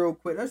men's real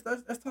quick. Let's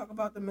talk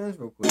about the men's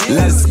real quick.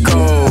 Let's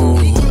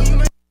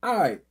go. All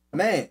right,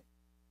 man.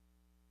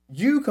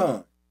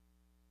 UConn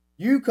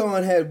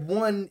had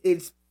won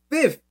its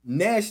 5th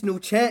national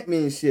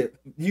championship.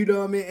 You know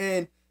what I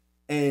mean?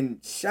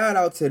 And shout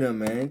out to them,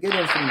 man. Give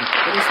them some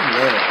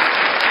love.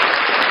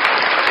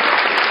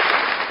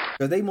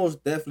 Because they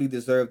most definitely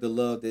deserve the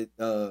love that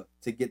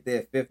to get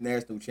their 5th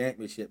national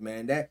championship,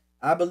 man. That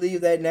I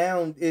believe that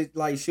now is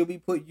like, should we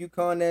put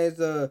UConn as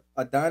a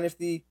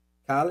dynasty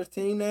college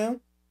team now?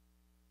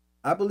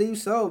 I believe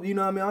so. You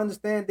know what I mean? I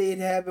understand they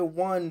haven't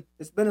won.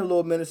 It's been a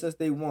little minute since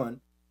they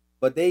won.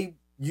 But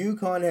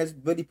UConn has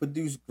really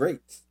produced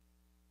greats.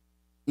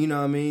 You know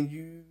what I mean?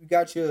 You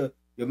got your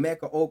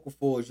Mecca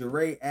Okafors, your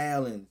Ray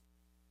Allens,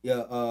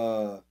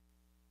 your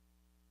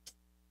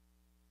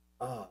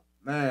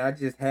man, I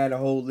just had a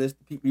whole list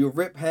of people. Your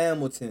Rip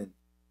Hamilton,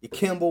 your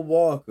Kimball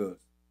Walkers.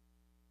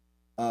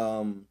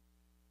 Man,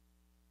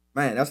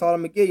 that's all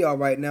I'm gonna give y'all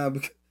right now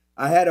because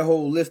I had a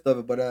whole list of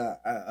it, but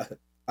I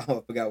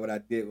forgot what I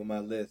did with my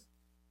list.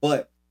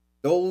 But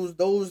those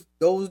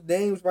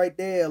names right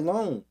there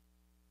alone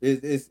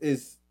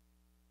is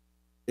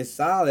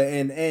solid.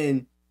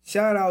 And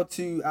shout out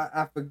to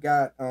I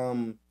forgot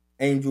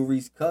Angel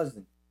Reese's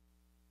cousin,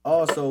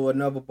 also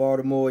another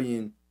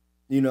Baltimorean.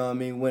 You know what I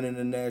mean, winning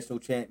the national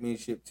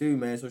championship too,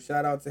 man. So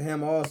shout out to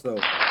him also.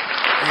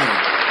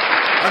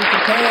 I'm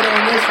compared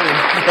on this one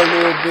a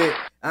little bit.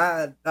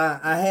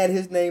 I had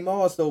his name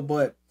also,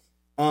 but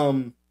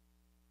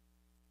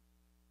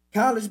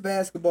college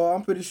basketball,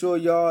 I'm pretty sure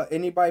y'all,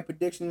 anybody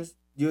predictions,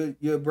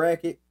 your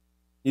bracket,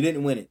 you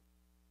didn't win it.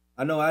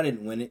 I know I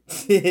didn't win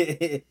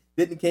it.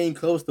 Didn't came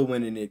close to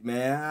winning it,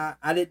 man.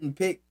 I didn't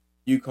pick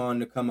UConn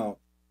to come out,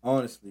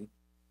 honestly.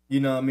 You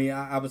know what I mean?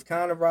 I was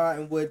kind of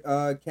riding with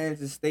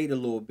Kansas State a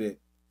little bit.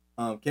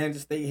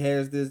 Kansas State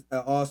has this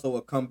also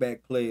a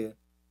comeback player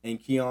in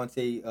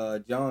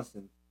Keontae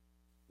Johnson,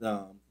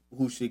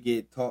 who should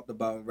get talked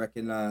about and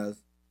recognized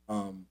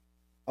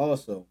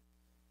also.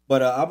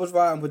 But I was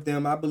riding with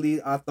them. I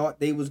thought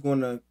they was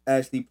going to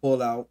actually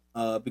pull out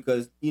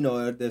because, you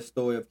know, the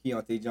story of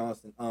Keontae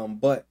Johnson.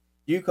 But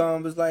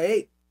UConn was like,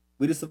 hey,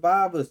 we the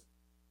survivors.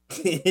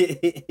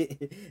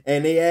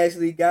 And they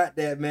actually got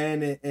that,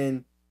 man.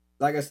 And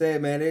like I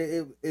said, man,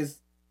 it's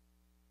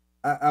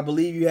I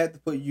believe you have to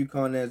put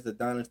UConn as a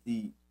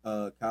dynasty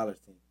college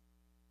team.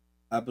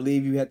 I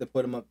believe you have to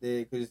put them up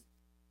there because,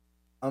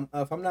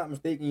 if I'm not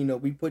mistaken, you know,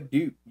 we put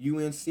Duke,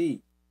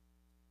 UNC,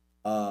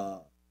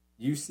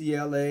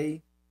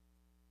 UCLA,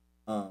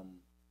 I'm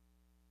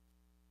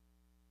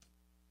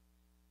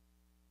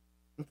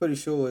pretty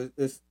sure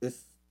it's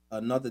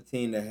another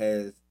team that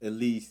has at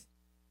least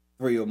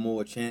 3 or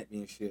more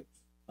championships.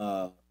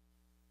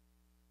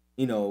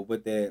 You know,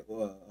 with their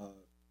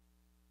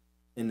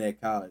in their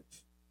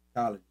colleges.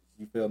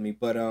 You feel me?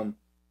 But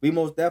we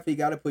most definitely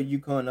got to put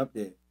UConn up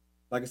there.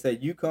 Like I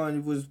said,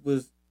 UConn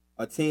was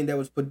a team that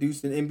was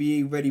producing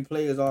NBA ready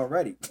players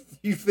already.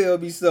 You feel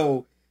me?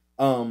 So,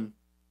 and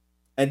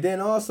then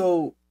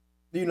also,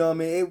 you know, I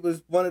mean, it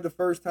was one of the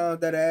first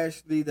times that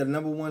actually the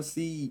number 1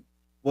 seed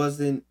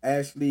wasn't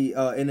actually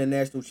in the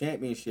national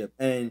championship.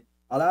 And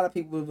a lot of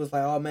people was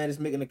like, oh man, it's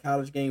making the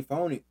college game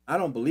phony. I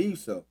don't believe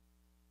so.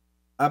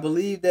 I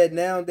believe that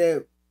now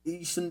that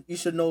you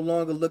should no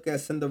longer look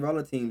at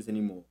Cinderella teams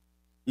anymore.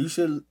 You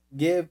should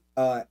give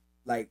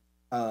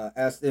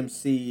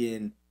SMC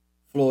and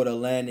Florida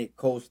Atlantic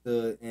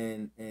Coastal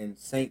and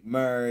St.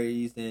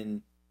 Mary's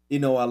and, you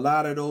know, a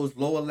lot of those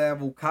lower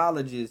level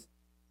colleges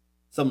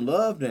some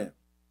love now.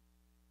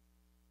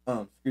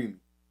 Excuse me.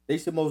 They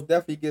should most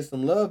definitely get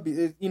some love.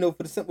 You know,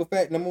 for the simple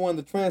fact, number one,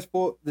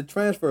 the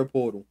transfer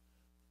portal.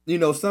 You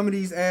know, some of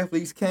these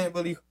athletes can't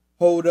really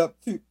hold up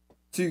to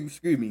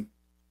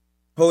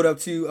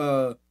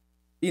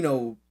you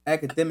know,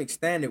 academic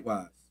standard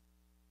wise.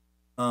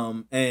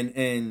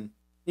 And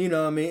you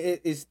know, I mean,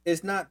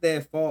 it's not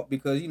their fault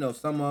because, you know,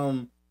 some of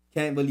them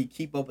can't really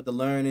keep up with the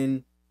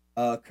learning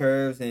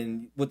curves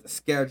and with the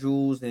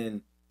schedules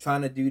and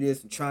trying to do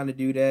this and trying to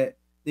do that.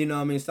 You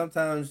know, I mean,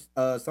 sometimes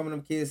some of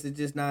them kids are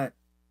just not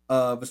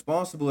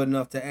responsible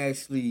enough to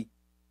actually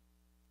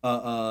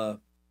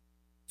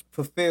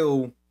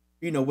fulfill,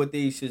 you know, what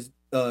they should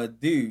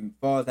do as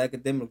far as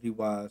academically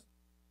wise.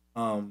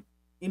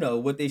 You know,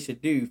 what they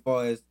should do as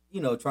far as, you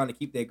know, trying to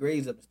keep their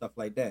grades up and stuff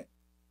like that.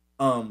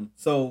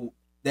 So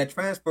that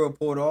transfer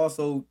portal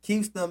also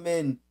keeps them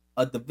in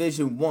a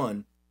Division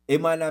 1. It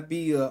might not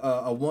be a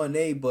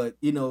 1A, but,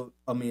 you know,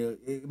 I mean,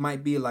 it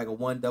might be like a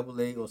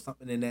 1AA or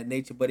something in that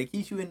nature, but it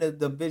keeps you in the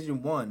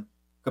Division 1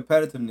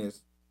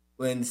 competitiveness.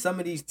 When some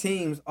of these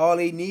teams, all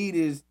they need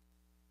is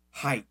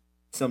height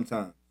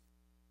sometimes.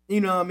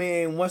 You know what I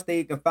mean? Once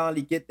they can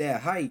finally get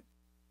that height,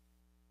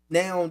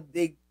 now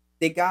they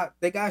got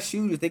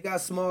shooters, they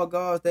got small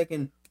guards that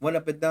can run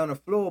up and down the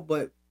floor,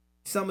 but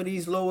some of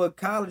these lower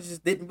colleges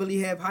didn't really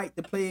have height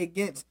to play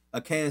against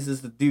a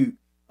Kansas, a Duke,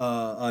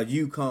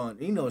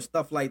 UConn, you know,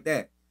 stuff like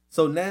that.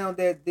 So now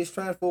that this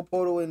transfer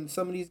portal and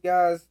some of these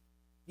guys,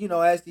 you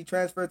know, actually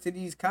transfer to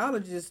these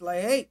colleges,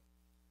 like, hey,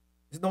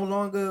 it's no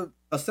longer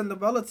a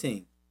Cinderella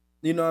team.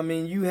 You know what I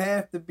mean? You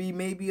have to be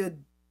maybe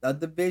a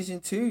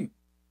Division 2,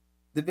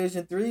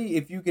 Division 3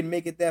 if you can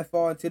make it that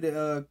far into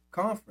the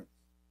conference.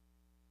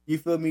 You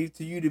feel me?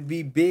 To you to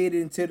be bid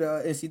into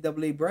the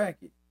NCAA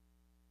bracket.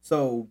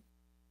 So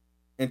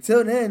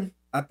until then,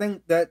 I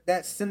think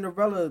that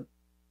Cinderella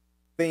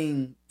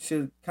thing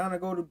should kind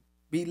of go to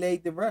be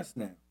laid to rest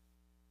now.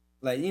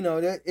 Like, you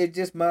know, that it's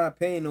just my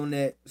opinion on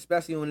that,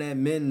 especially on that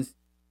men's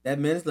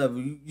level.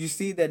 You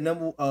see that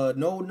no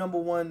number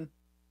 1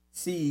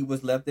 seed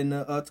was left in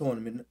the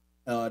tournament.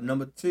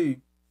 Number 2,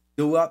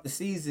 throughout the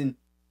season,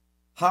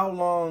 how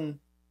long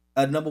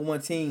a number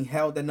 1 team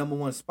held that number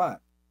 1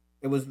 spot?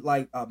 It was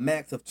like a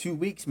max of 2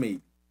 weeks,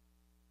 maybe.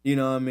 You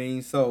know what I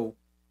mean? So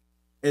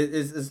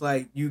it's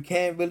like you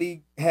can't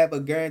really have a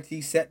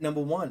guarantee set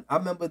number 1. I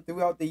remember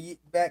throughout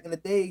back in the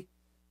day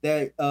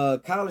that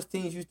college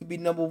teams used to be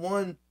number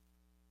 1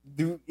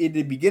 in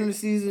the beginning of the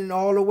season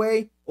all the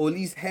way, or at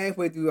least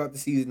halfway throughout the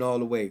season all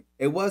the way.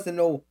 It wasn't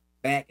no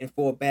back and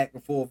forth.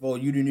 Oh,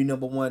 you the new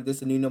number 1. This is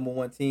the new number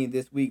 1 team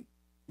this week.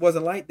 It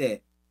wasn't like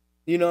that.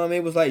 You know what I mean?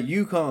 It was like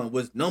UConn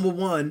was number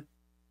 1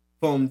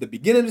 from the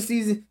beginning of the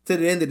season to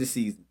the end of the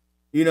season.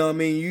 You know what I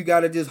mean? You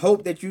got to just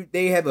hope that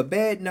they have a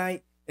bad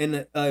night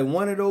in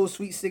one of those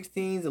Sweet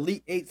 16s,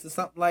 Elite 8s or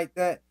something like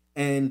that,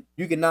 and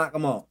you can knock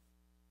them off.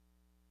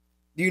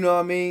 You know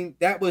what I mean?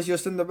 That was your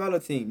Cinderella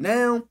team.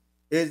 Now,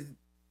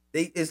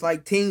 It's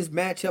like teams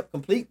match up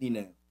completely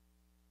now.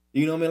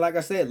 You know what I mean? Like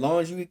I said, as long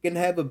as you can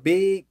have a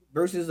big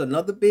versus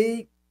another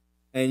big,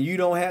 and you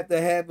don't have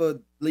to have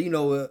the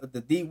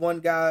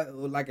D1 guy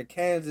like a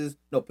Kansas.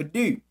 No,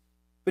 Purdue.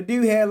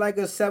 Purdue had like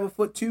a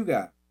 7'2"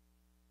 guy.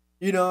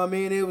 You know what I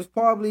mean? It was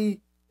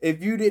probably,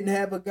 if you didn't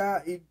have a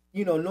guy,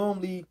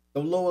 normally the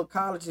lower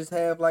colleges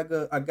have like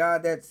a guy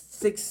that's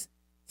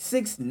 6'9",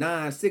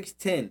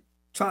 6'10",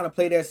 trying to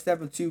play that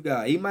 7'2"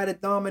 guy. He might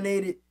have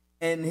dominated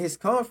in his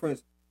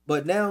conference,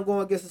 but now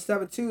going against the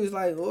 7'2" is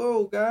like,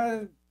 oh,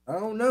 guys, I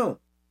don't know.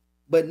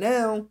 But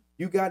now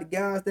you got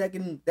guys that's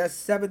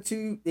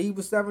 7'2". He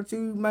was 7'2".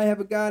 You might have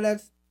a guy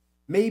that's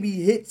maybe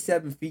hit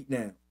 7 feet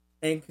now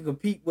and can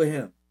compete with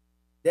him.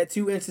 That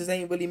 2 inches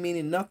ain't really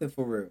meaning nothing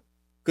for real.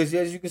 Because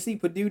as you can see,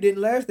 Purdue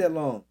didn't last that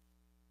long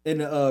in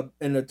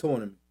the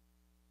tournament.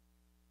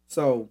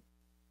 So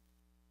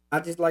I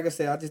just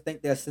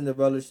think that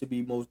Cinderella should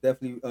be most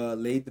definitely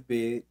laid to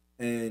bed.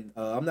 And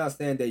I'm not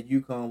saying that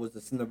UConn was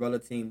the Cinderella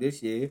team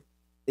this year.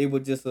 It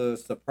was just a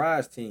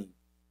surprise team.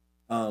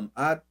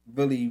 I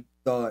really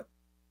thought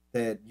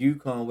that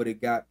UConn would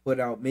have got put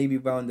out maybe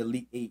around the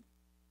Elite 8.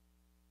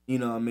 You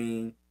know what I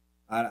mean?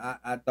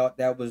 I thought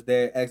that was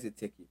their exit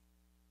ticket.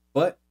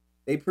 But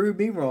they proved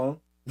me wrong.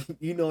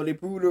 They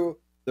proved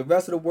the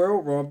rest of the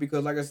world wrong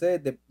because, like I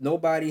said, that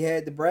nobody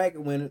had the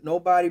bracket winner.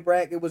 Nobody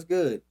bracket was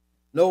good.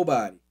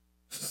 Nobody.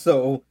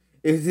 So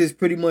it's just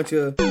pretty much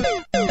on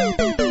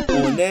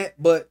that.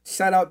 But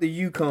shout out to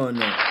UConn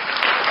though.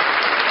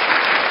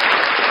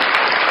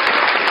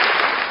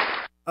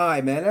 All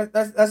right, man.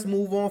 Let's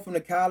move on from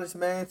the college,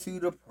 man, to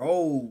the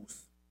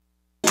pros.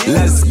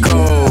 Let's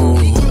go.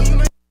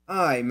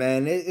 All right,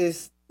 man.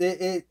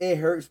 It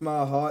hurts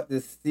my heart to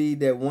see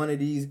that one of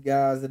these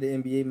guys of the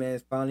NBA, man,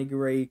 is finally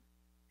ready to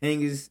hang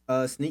his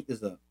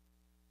sneakers up.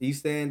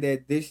 He's saying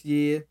that this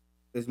year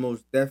is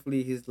most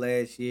definitely his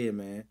last year,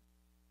 man.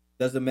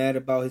 Doesn't matter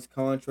about his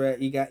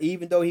contract.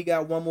 Even though he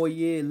got one more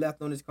year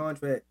left on his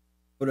contract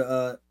for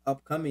the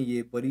upcoming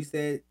year, but he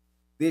said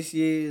this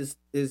year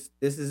is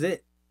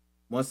it.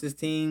 Once his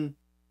team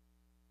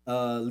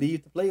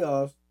leaves the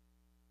playoffs,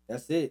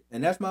 that's it.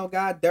 And that's my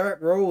guy,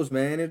 Derrick Rose,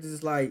 man. It's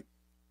just like,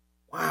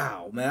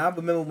 wow, man. I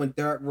remember when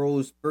Derrick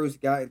Rose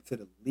first got into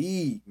the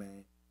league,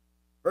 man.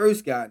 He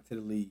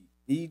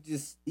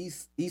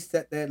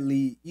set that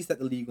league. He set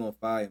the league on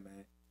fire,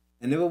 man.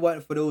 And if it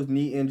wasn't for those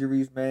knee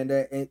injuries, man,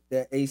 that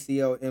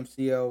ACL,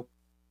 MCL,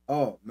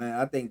 oh man,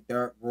 I think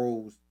Derrick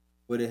Rose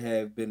would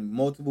have been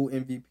multiple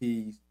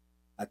MVPs.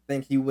 I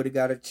think he would have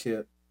got a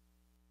chip.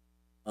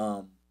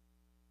 And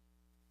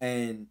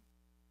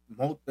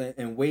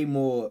way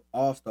more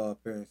All-Star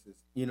appearances.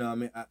 You know what I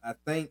mean? I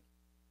think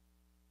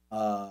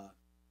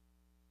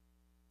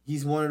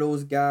he's one of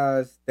those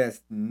guys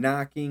that's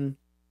really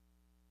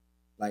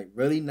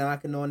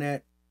knocking on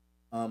that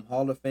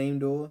Hall of Fame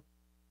door.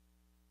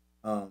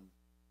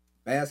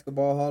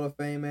 Basketball Hall of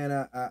Fame,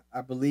 man.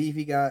 I believe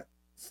he got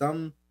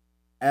some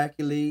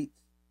accolades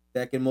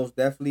that can most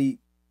definitely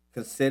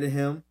consider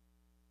him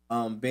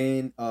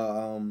being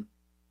a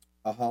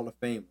Hall of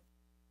Famer.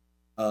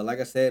 Like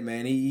I said,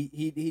 man,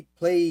 he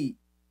played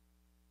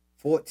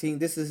 14.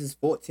 This is his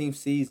 14th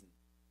season.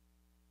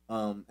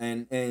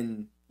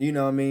 And you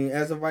know what I mean,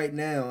 as of right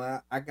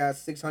now, I got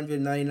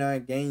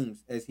 699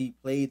 games as he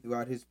played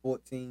throughout his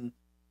 14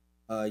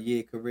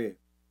 year career.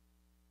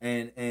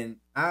 And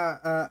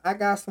I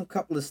got some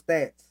couple of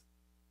stats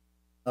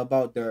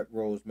about Derrick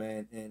Rose,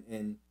 man,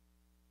 and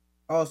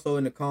also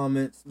in the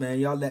comments, man,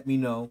 y'all let me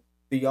know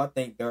do y'all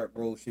think Derrick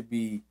Rose should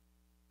be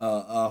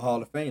a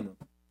Hall of Famer.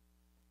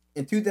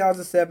 In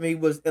 2007, he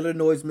was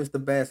Illinois'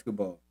 Mr.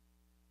 Basketball.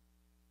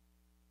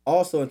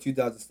 Also in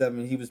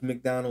 2007, he was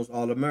McDonald's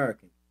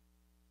All-American.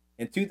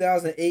 In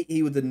 2008,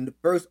 he was the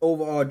first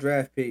overall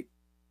draft pick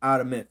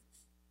out of Memphis.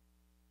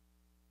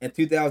 In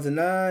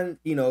 2009,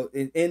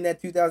 in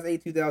that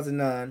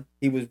 2008-2009,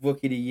 he was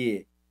Rookie of the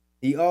Year.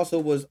 He also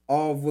was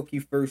All-Rookie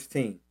First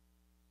Team.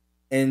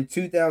 In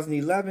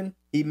 2011,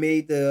 he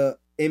made the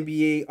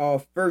NBA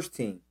All-First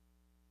Team.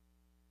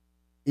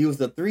 He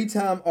was a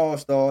 3-time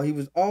All-Star. He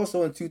was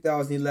also in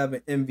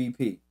 2011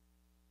 MVP.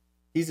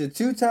 He's a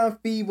 2-time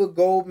FIBA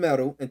gold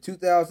medal in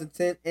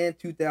 2010 and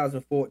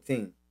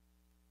 2014.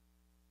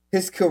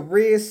 His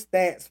career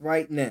stats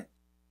right now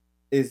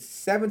is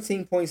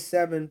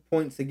 17.7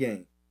 points a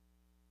game,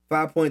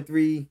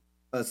 5.3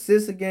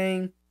 assists a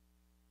game,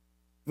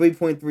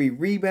 3.3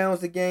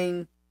 rebounds a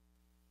game.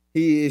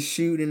 He is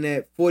shooting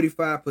at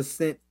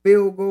 45%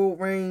 field goal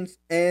range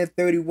and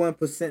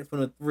 31%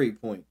 from the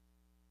 3-point.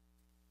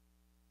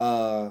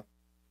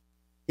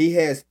 He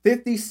has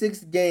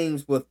 56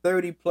 games with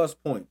 30 plus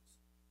points.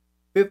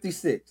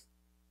 56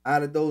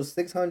 out of those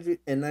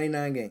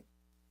 699 games.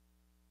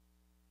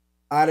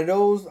 Out of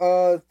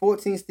those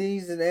 14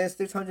 seasons and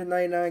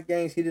 699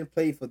 games, he didn't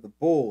play for the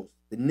Bulls,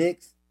 the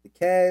Knicks, the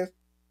Cavs,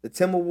 the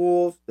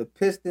Timberwolves, the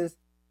Pistons,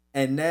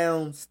 and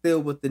now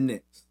still with the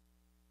Knicks.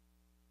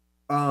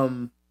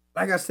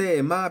 Like I said,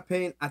 in my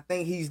opinion, I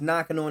think he's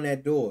knocking on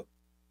that door.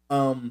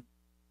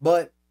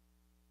 But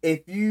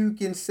if you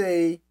can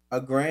say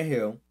Grant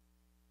Hill.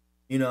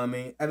 You know what I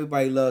mean?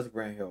 Everybody loves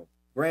Grant Hill.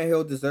 Grant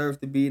Hill deserves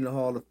to be in the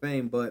Hall of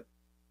Fame, but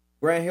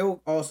Grant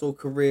Hill also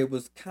career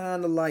was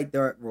kind of like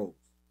Derrick Rose.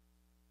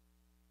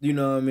 You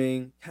know what I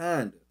mean?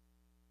 Kind of.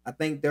 I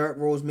think Derrick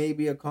Rose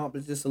maybe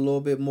accomplished just a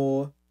little bit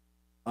more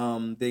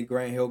than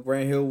Grant Hill.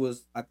 Grant Hill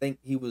was, I think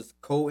he was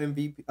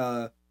co-MVP,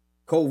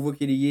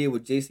 co-Rookie of the Year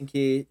with Jason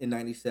Kidd in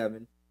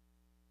 97.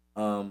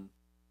 I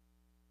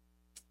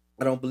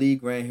don't believe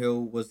Grant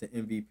Hill was the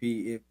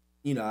MVP.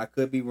 If I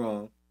could be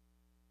wrong.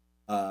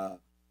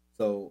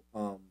 So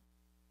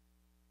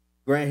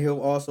Grant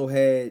Hill also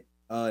had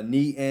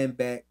knee and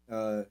back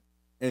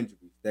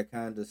injuries that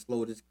kind of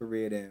slowed his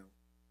career down.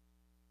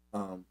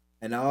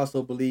 And I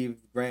also believe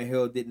Grant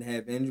Hill didn't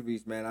have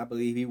injuries, man. I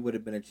believe he would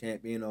have been a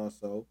champion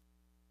also.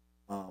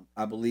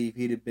 I believe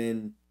he'd have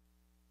been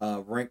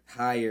ranked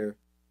higher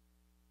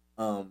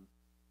in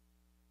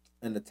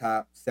the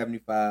top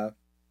 75.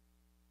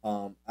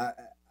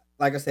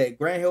 Like I said,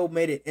 Grant Hill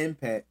made an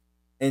impact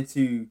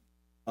into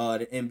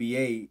the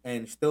NBA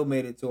and still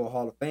made it to a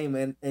Hall of Fame.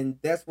 And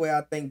that's where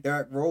I think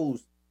Derrick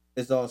Rose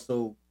is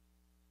also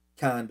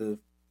kind of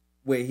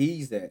where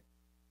he's at.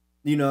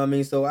 You know what I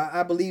mean? So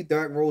I believe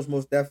Derrick Rose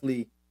most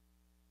definitely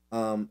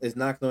is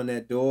knocking on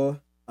that door.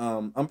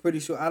 I'm pretty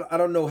sure. I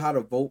don't know how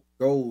the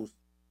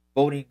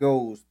voting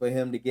goes for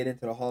him to get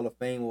into the Hall of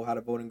Fame, or how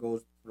the voting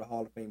goes for the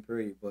Hall of Fame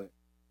period. But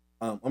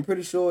I'm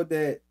pretty sure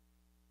that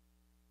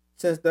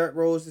since Derrick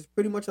Rose is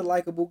pretty much a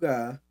likable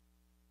guy,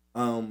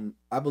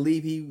 I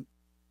believe he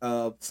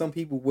some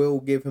people will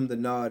give him the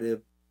nod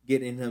of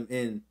getting him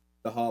in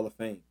the Hall of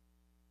Fame.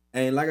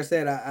 And like I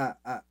said, I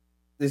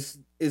this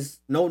is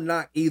no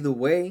knock either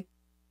way.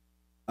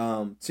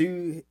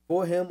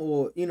 For him,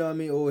 or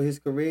or his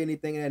career,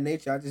 anything of that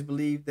nature. I just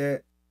believe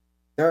that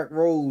Derrick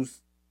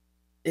Rose,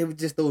 it was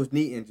just those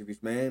knee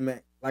injuries,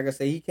 man. Like I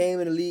said, he came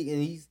in the league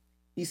and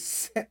he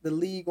set the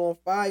league on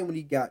fire when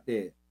he got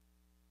there.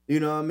 You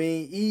know what I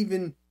mean?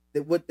 Even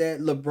with that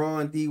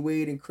LeBron, D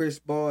Wade, and Chris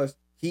Bosh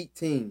Heat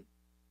team,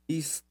 he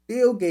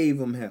still gave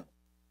them hell.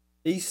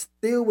 He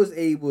still was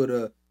able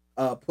to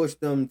push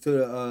them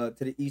to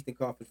the Eastern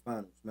Conference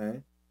Finals,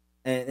 man.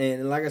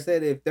 And like I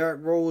said, if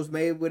Derrick Rose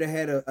maybe would have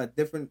had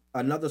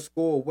another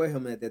score with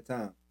him at that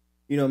time,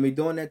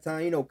 during that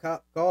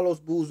time,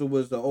 Carlos Boozer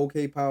was an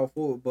okay power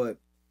forward, but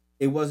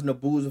it wasn't a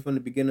Boozer from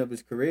the beginning of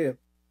his career.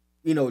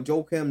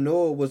 Joakim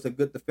Noah was a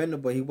good defender,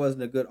 but he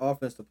wasn't a good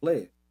offensive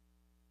player.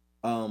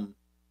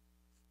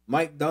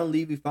 Mike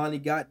Dunleavy finally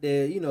got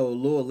there, a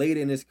little later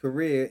in his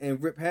career,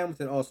 and Rip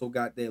Hamilton also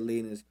got there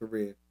late in his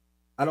career.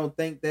 I don't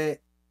think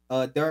that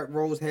Derrick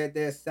Rose had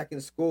that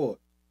second score.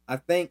 I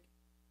think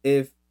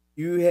if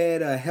you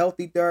had a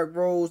healthy Derrick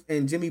Rose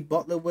and Jimmy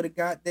Butler would have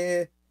got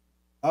there,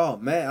 oh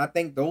man, I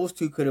think those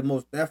two could have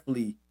most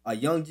definitely.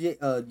 Young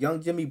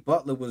Jimmy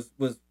Butler was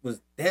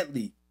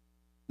deadly.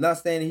 Not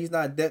saying he's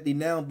not deadly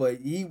now, but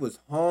he was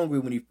hungry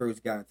when he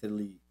first got into the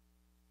league.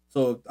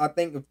 So I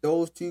think if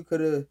those two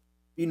could have,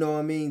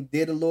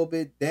 did a little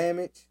bit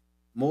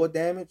more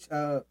damage,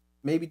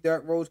 maybe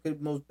Derrick Rose could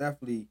have most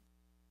definitely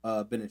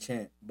been a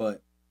champ.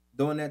 But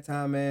during that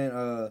time,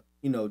 man,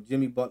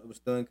 Jimmy Butler was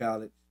still in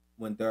college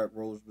when Derrick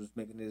Rose was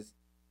making his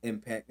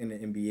impact in the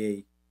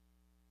NBA.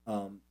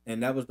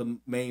 And that was the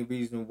main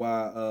reason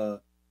why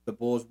the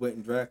Bulls went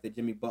and drafted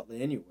Jimmy Butler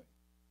anyway.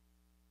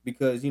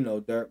 Because,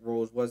 Derrick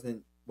Rose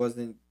wasn't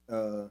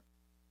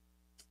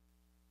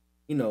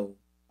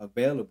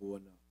available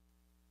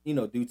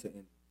enough, due to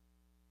injury.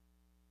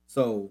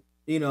 So,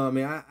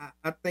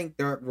 I think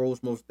Derrick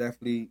Rose most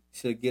definitely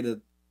should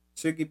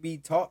be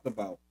talked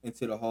about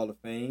into the Hall of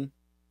Fame.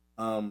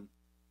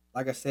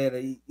 Like I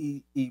said,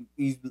 he's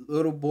a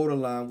little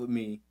borderline with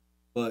me,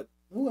 but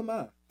who am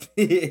I?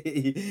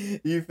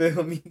 You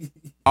feel me?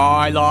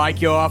 I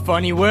like your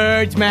funny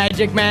words,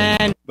 Magic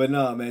Man. But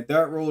no, man,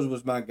 Derrick Rose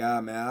was my guy,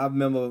 man. I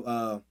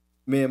remember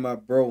me and my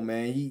bro,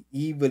 man.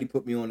 He really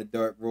put me on the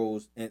Derrick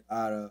Rose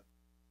out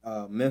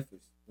of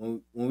Memphis.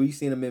 When we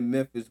seen him in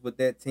Memphis with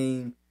that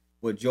team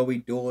with Joey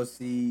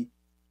Dorsey,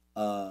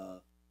 I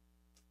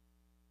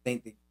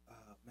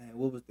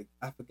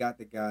forgot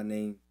the guy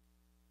name.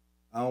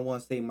 I don't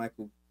want to say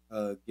Michael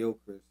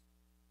Gilchrist,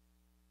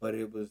 but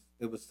it was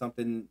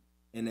something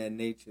in that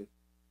nature.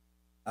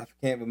 I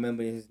can't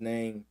remember his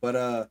name,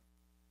 but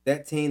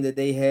that team that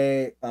they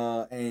had,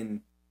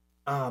 and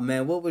I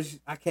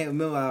can't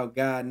remember our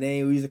guy's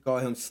name. We used to call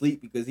him Sleep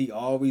because he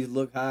always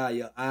looked high,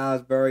 your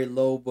eyes very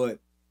low, but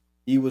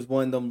he was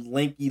one of them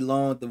lanky,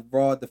 long, the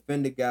raw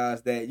defender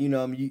guys that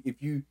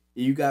if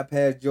you got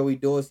past Joey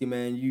Dorsey,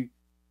 man, you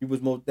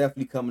was most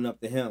definitely coming up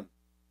to him.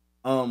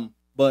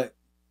 But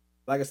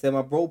like I said,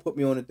 my bro put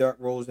me on the Derrick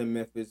Rose in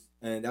Memphis,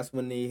 and that's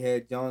when they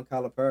had John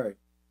Calipari.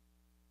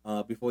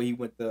 Before he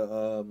went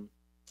to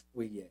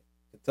where he at?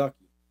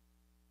 Kentucky.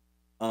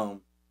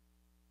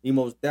 He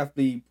most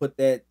definitely put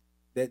that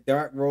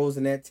Derrick Rose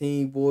and that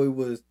team, boy,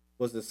 was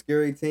a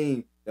scary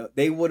team.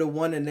 They would have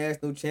won the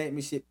national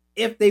championship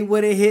if they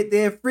would have hit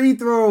their free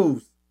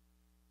throws.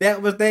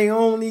 That was their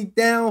only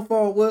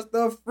downfall, was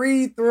the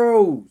free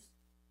throws.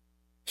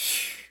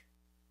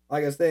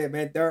 Like I said,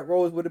 man, Derrick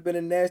Rose would have been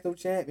a national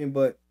champion,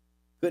 but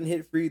couldn't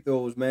hit free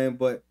throws, man.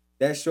 But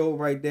that show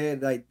right there,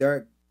 like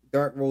Derrick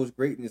Rose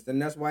greatness,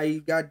 and that's why he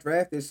got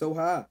drafted so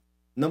high,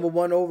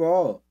 #1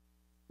 overall.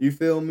 You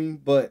feel me?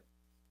 But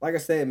like I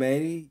said,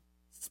 man, he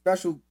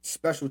special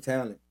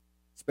talent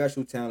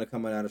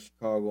coming out of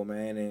Chicago,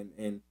 man,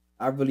 and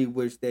I really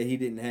wish that he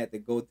didn't have to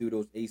go through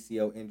those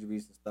ACL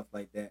injuries and stuff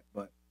like that.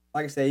 But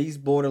like I said, he's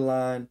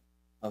borderline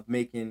of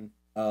making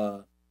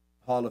Hall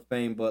of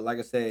Fame. But like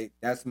I said,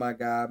 that's my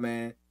guy,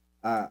 man.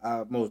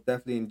 I most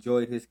definitely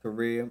enjoyed his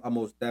career. I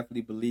most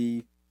definitely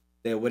believe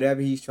that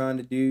whatever he's trying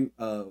to do,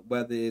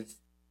 whether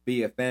it's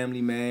be a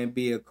family man,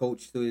 be a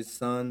coach to his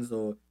sons,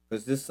 or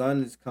because his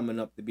son is coming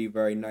up to be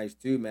very nice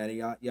too, man.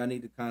 Y'all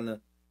need to kind of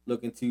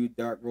look into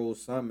Derrick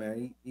Rose's son,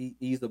 man.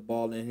 He's a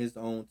ball in his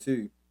own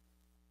too.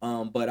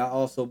 But I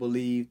also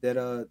believe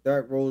that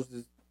Derrick Rose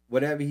is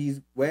wherever he's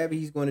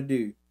going to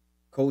do,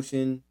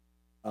 coaching,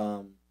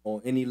 on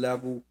any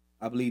level.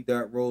 I believe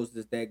Derrick Rose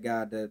is that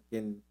guy that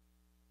can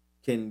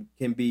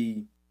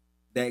be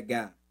that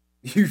guy.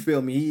 You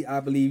feel me? I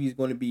believe he's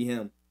going to be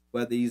him.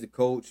 Whether he's a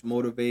coach,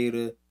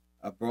 motivator,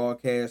 a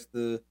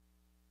broadcaster,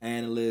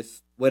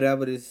 analyst,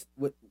 whatever he's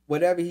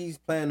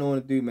planning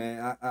on to do,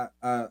 man.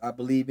 I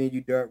believe in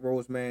you, Derrick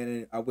Rose, man,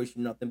 and I wish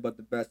you nothing but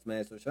the best,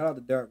 man. So shout out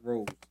to Derrick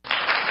Rose.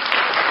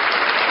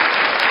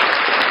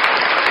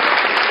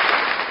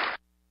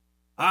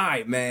 All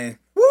right, man.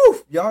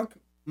 Woo! Y'all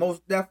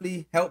most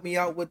definitely help me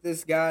out with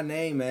this guy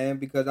name, man,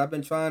 because I've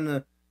been trying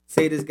to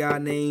say this guy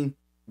name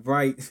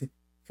right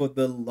for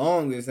the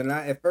longest. And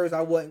at first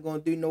I wasn't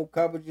going to do no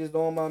coverages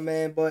on my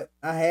man, but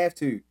I have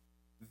to.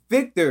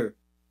 Victor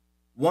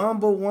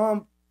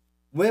Wembanyama,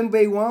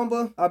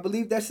 I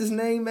believe that's his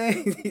name,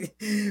 man.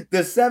 The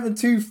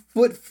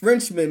 7'2"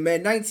 Frenchman,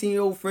 man,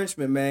 19-year-old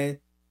Frenchman, man.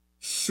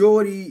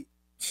 Shorty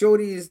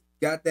has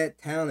got that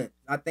talent.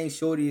 I think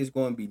Shorty is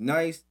going to be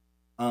nice.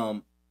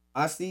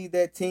 I see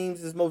that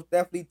teams is most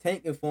definitely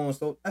tanking for him,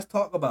 so let's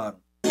talk about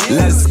him.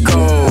 Let's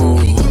go.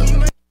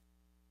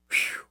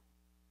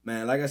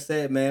 Man, like I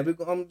said, man,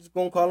 I'm just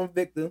going to call him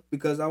Victor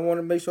because I want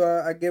to make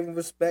sure I give him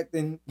respect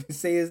and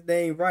say his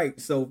name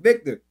right. So,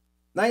 Victor,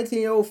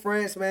 19-year-old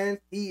France, man,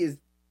 he is,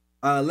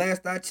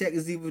 last I checked,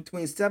 is either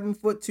between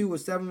 7'2" or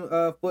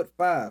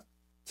 7'5",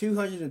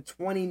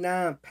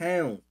 229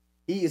 pounds.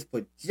 He is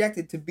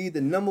projected to be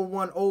the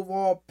 #1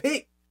 overall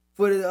pick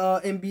for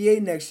the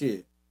NBA next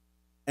year.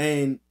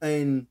 And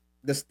the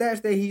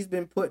stats that he's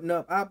been putting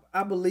up,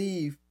 I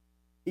believe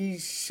he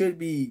should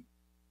be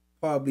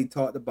probably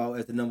talked about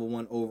as the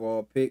 #1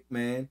 overall pick,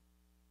 man.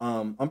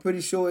 I'm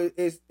pretty sure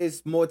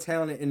it's more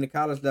talent in the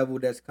college level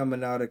that's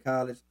coming out of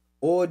college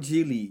or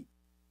G League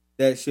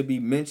that should be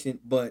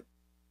mentioned, but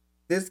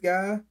this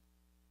guy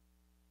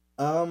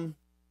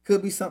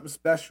could be something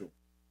special.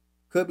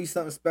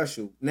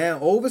 Now,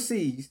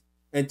 overseas,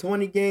 in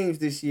 20 games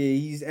this year,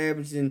 he's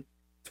averaging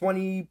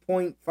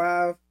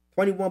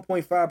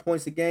 21.5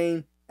 points a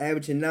game,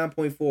 averaging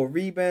 9.4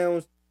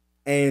 rebounds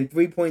and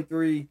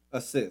 3.3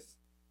 assists.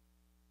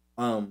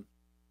 And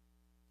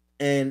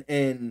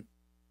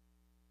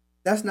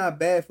that's not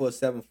bad for a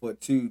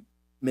 7'2",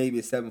 maybe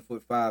a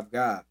 7'5"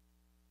 guy.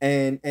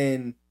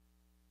 And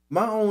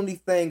my only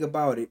thing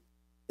about it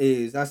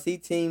is I see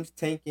teams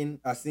tanking.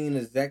 I seen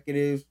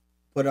executives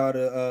put out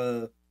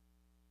a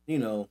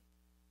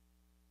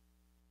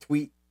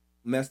tweet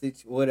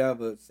message,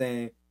 whatever,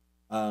 saying,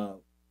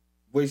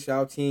 wish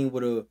our team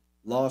would have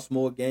lost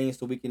more games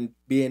so we can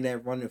be in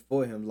that running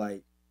for him.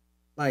 Like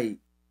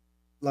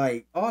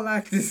all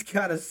I just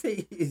gotta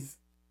say is,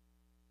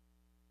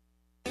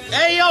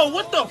 Hey, yo,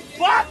 what the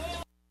fuck?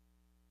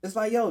 it's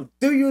like, yo,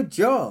 do your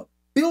job.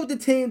 Build the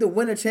team to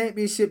win a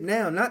championship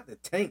now, not the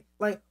tank.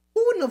 Like,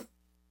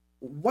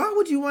 why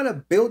would you want to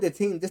build a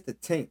team just to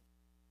tank?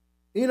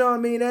 You know what I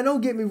mean? And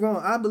don't get me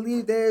wrong. I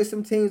believe there's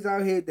some teams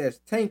out here that's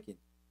tanking.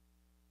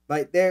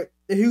 Like, they're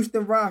the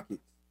Houston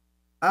Rockets.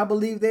 I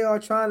believe they are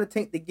trying to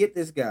tank to get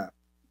this guy.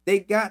 They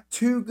got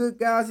two good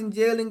guys in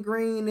Jalen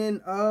Green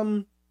and,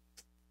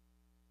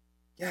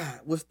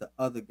 what's the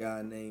other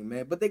guy name,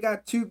 man? But they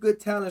got two good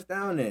talents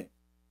down there.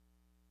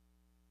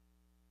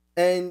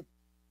 And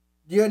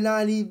you're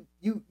not even,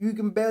 you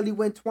can barely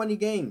win 20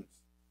 games.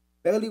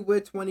 Barely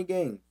win 20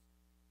 games.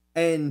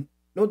 And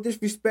no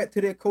disrespect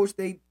to their coach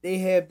they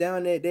have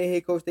down there, their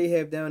head coach they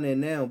have down there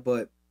now,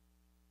 but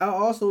I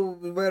also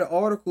read an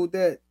article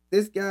that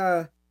this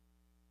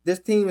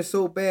team is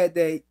so bad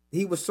that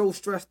he was so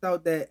stressed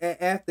out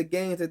that after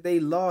games that they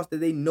lost that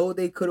they know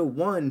they could have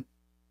won,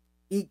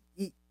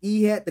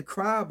 he had to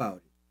cry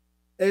about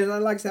it.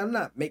 And like I said, I'm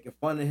not making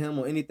fun of him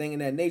or anything in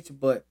that nature,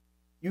 but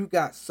you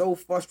got so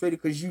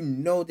frustrated because you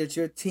know that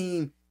your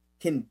team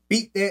can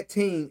beat that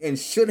team and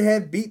should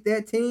have beat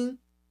that team,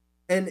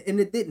 and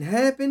it didn't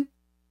happen.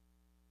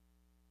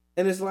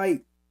 And it's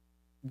like,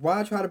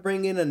 why try to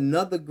bring in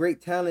another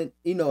great talent,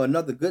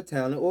 another good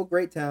talent or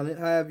great talent,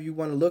 however you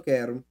want to look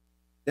at him,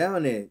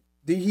 down there?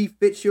 Do he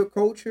fit your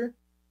culture?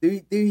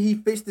 Do he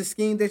fit the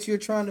scheme that you're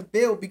trying to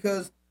build?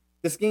 Because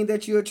the scheme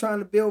that you're trying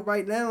to build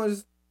right now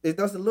it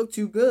doesn't look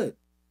too good.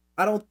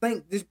 I don't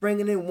think just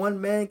bringing in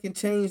one man can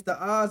change the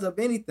odds of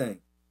anything.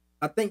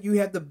 I think you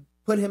have to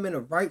put him in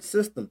the right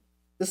system.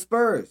 The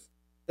Spurs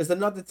is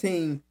another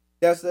team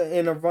that's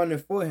in a running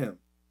for him.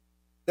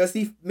 Does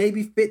he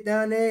maybe fit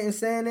down there in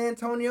San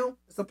Antonio?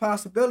 It's a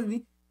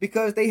possibility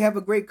because they have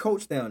a great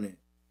coach down there.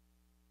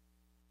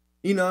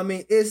 You know what I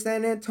mean? Is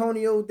San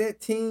Antonio that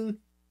team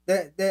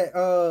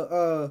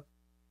that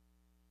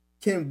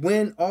can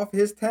win off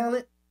his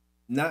talent?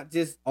 Not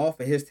just off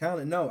of his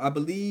talent. No, I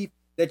believe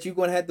that you're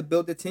going to have to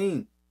build a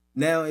team.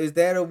 Now, is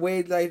that a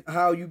way like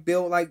how you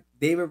build like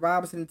David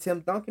Robinson and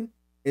Tim Duncan?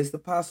 It's the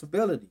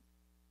possibility.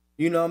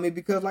 You know what I mean?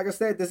 Because like I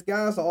said, this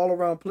guy's an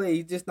all-around player.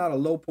 He's just not a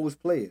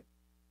low-post player.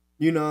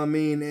 You know what I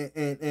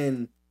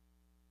mean?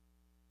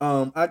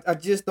 I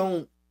just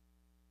don't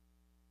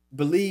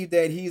believe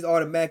that he's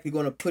automatically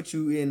going to put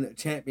you in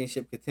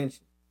championship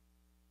contention.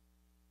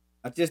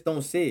 I just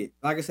don't see it.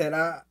 Like I said,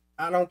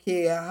 I don't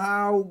care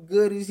how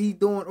good is he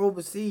doing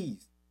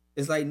overseas.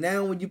 It's like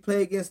now when you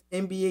play against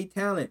NBA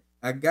talent,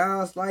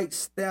 guys like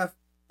Steph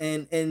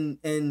and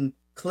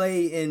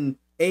Clay and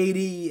AD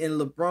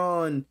and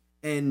LeBron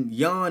and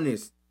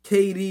Giannis,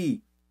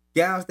 KD,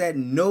 guys that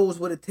knows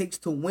what it takes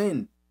to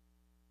win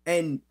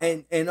and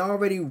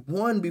already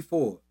won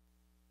before.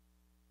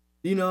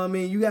 You know what I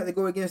mean? You got to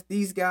go against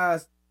these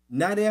guys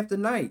night after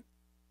night.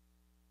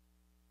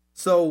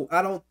 So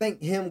I don't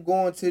think him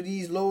going to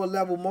these lower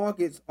level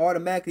markets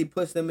automatically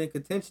puts them in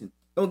contention.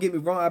 Don't get me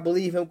wrong. I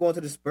believe him going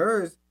to the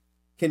Spurs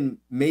can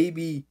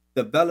maybe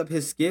develop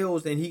his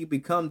skills and he can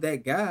become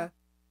that guy.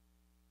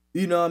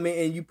 You know what I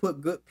mean? And you put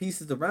good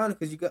pieces around it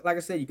because you got, like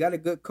I said, you got a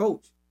good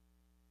coach.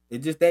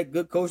 It's just that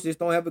good coach just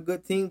don't have a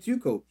good team to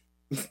coach.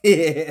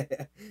 Yeah,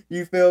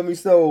 you feel me?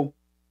 So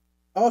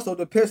also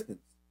the Pistons,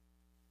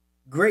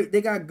 great.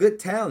 They got good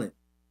talent.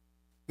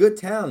 Good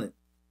talent.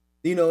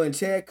 You know, and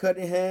Chad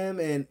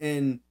Cunningham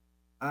and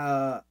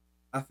I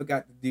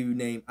forgot the dude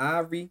named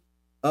Ivory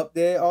up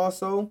there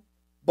also.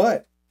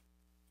 But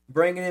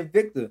bringing in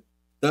Victor,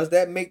 does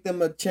that make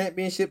them a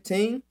championship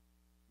team?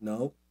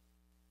 No.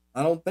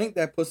 I don't think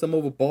that puts them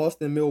over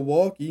Boston,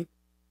 Milwaukee,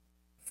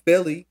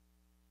 Philly,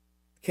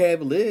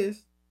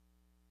 Cavaliers.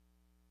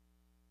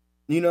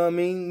 You know what I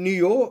mean? New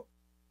York.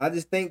 I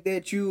just think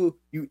that you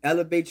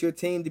elevate your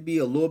team to be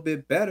a little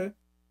bit better.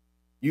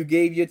 You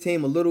gave your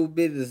team a little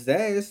bit of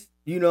zest.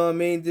 You know what I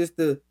mean? Just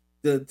to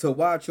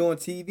watch on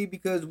TV,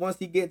 because once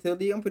he gets to the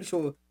league, I'm pretty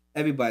sure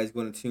everybody's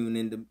going to tune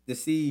in to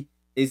see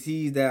is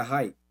he that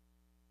hype.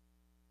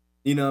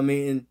 You know what I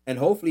mean? And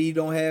hopefully he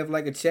don't have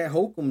like a Chet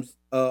Holcomb's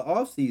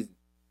off season.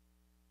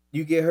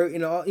 You get hurt, you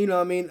know what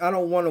I mean? I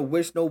don't want to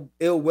wish no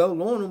ill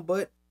will on him,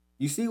 but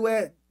you see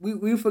where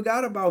we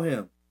forgot about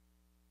him.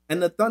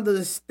 And the Thunder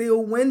is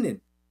still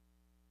winning.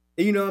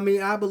 You know what I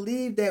mean? I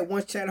believe that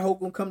once Chet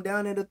Holcomb come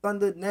down and the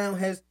Thunder now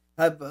have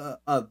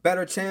a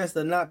better chance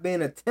of not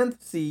being a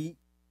 10th seed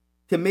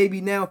to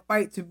maybe now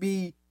fight to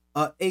be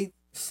a 8th,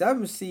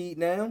 7th seed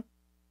now.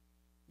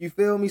 You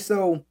feel me?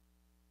 So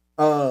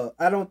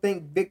I don't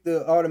think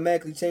Victor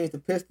automatically changed the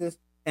Pistons,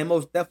 and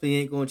most definitely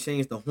ain't going to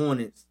change the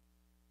Hornets.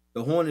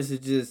 The Hornets is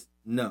just,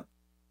 no.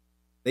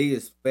 They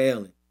just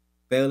failing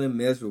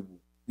miserable.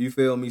 You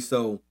feel me?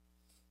 So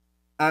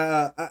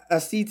I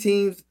see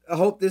teams, I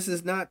hope this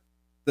is not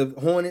the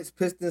Hornets,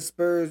 Pistons,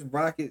 Spurs,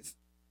 Rockets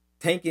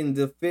tanking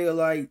to feel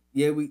like,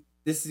 yeah,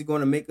 this is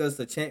going to make us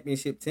a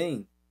championship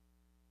team.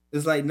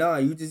 It's like, nah,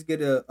 you just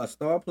get a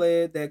star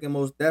player that can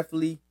most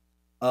definitely,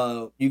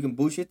 you can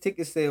boost your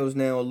ticket sales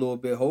now a little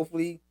bit.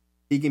 Hopefully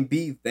he can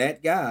be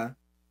that guy.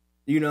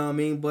 You know what I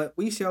mean? But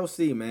we shall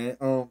see, man.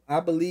 I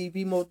believe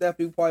he most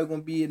definitely probably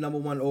going to be a number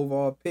 1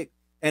 overall pick.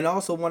 And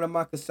also one of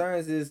my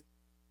concerns is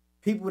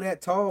people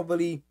that tall,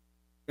 really,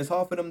 it's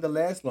hard for them to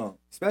last long,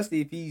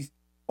 especially if he's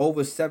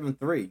over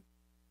 7'3".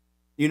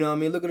 You know what I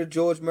mean? Look at the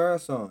George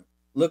Marathon.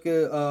 Look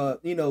at,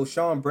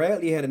 Sean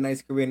Bradley had a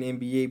nice career in the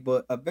NBA,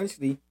 but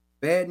eventually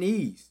bad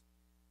knees.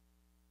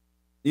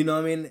 You know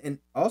what I mean? And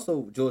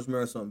also George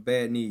Marathon,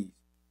 bad knees.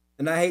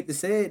 And I hate to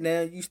say it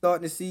now, you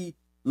starting to see,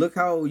 look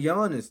how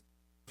Giannis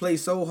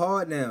plays so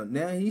hard now.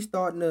 Now he's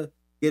starting to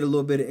get a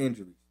little bit of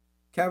injuries.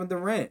 Kevin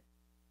Durant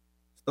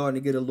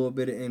starting to get a little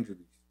bit of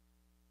injuries.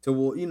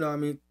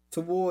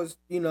 Towards,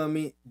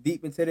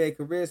 deep into their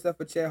career, stuff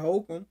for Chet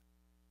Holcomb.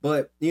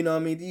 But,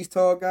 these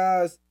tall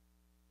guys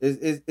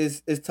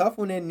is tough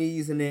on their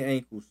knees and their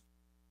ankles.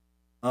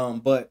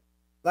 But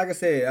like I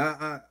said,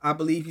 I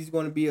believe he's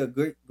going to be a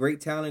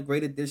great talent,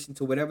 great addition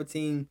to whatever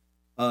team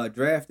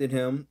drafted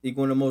him. He's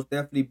going to most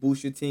definitely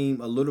boost your team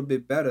a little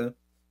bit better.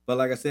 But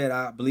like I said,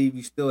 I believe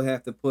you still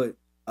have to put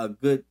a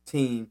good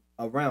team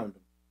around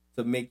him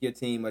to make your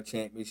team a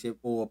championship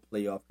or a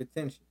playoff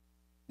contention.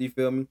 Do you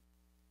feel me?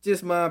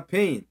 Just my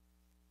opinion.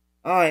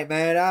 All right,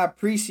 man. I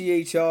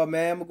appreciate y'all,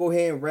 man. I'm going to go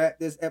ahead and wrap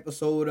this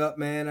episode up,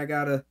 man. I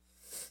got to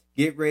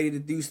get ready to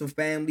do some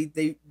family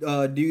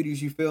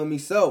duties, you feel me?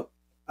 So,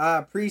 I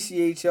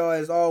appreciate y'all,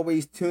 as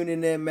always,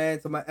 tuning in, man,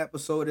 to my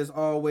episode, as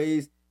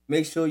always.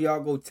 Make sure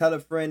y'all go tell a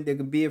friend. There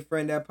can be a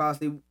friend that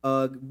possibly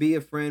be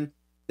a friend.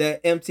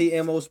 That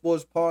MTMO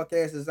Sports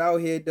Podcast is out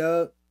here,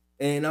 Doug.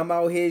 And I'm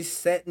out here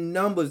setting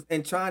numbers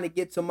and trying to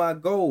get to my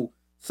goal.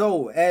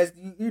 So as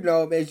you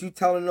know, as you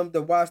telling them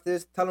to watch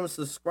this, tell them to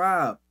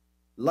subscribe,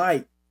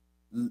 like.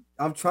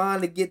 I'm trying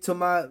to get to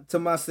my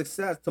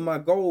success, to my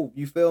goal.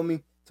 You feel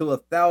me? To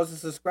 1,000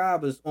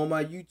 subscribers on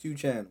my YouTube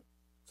channel.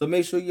 So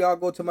make sure y'all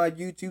go to my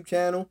YouTube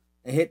channel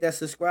and hit that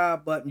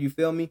subscribe button. You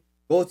feel me?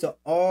 Go to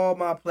all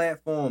my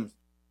platforms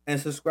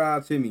and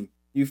subscribe to me.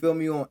 You feel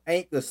me? On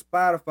Anchor,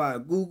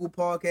 Spotify, Google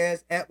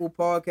Podcasts, Apple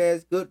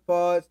Podcasts, Good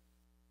Pods,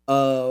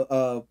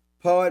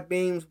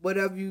 Podbeams,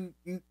 whatever you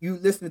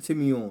listen to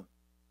me on.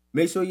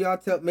 Make sure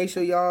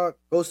y'all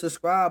go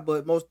subscribe,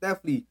 but most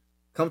definitely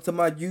come to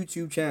my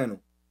YouTube channel.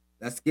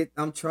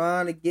 I'm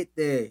trying to get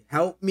there.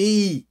 Help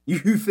me.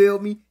 You feel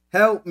me?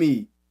 Help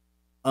me.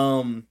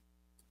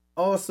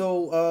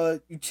 Also,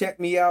 you check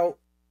me out.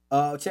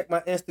 Check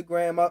my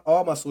Instagram,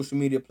 all my social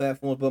media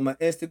platforms, but my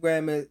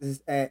Instagram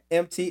is at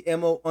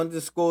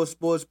MTMO_sports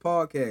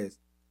podcast.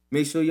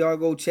 Make sure y'all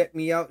go check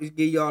me out. It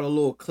give y'all the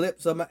little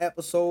clips of my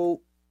episode.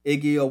 It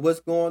give y'all what's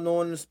going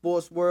on in the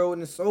sports world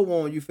and so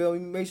on. You feel me?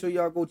 Make sure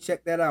y'all go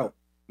check that out.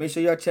 Make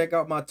sure y'all check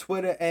out my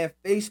Twitter and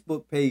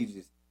Facebook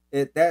pages.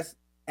 That's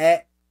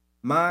at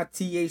my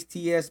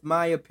THTS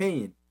My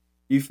Opinion.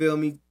 You feel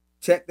me?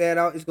 Check that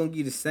out. It's gonna give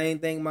you the same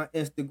thing my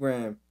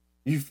Instagram.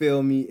 You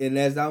feel me? And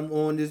as I'm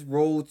on this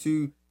road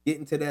to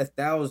getting to that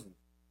 1,000.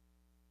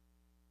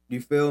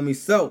 You feel me?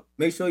 So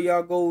make sure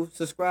y'all go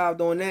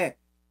subscribe on that.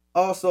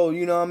 Also,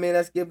 you know what I mean?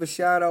 Let's give a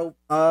shout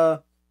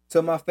out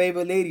to my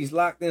favorite ladies,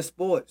 Locked In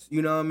Sports.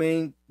 You know what I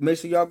mean? Make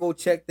sure y'all go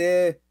check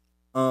their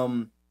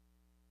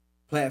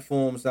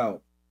platforms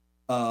out.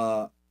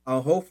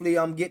 Hopefully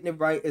I'm getting it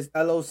right. It's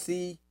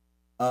LOC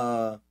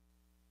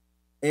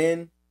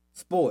in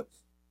sports.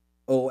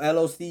 Or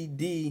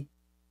LOCD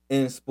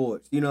in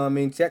sports. You know what I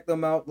mean? Check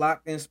them out.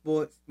 Locked In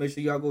Sports. Make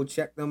sure y'all go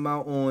check them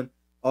out on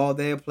all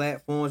their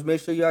platforms.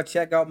 Make sure y'all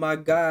check out my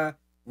guy,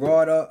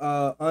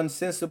 Rod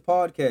Uncensored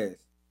Podcast.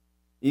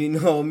 You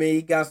know what I mean?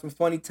 He got some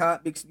funny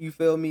topics, you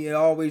feel me? And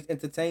always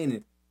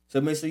entertaining.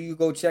 So make sure you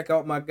go check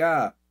out my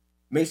guy.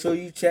 Make sure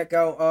you check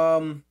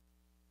out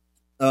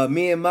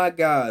me and my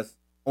guys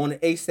on the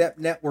ASAP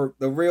Network,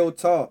 The Real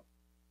Talk.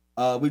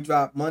 We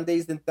drop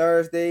Mondays and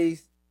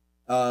Thursdays.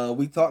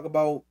 We talk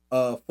about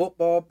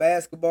football,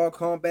 basketball,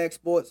 combat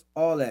sports,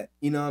 all that.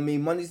 You know what I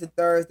mean? Mondays and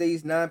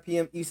Thursdays, 9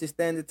 p.m. Eastern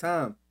Standard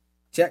Time.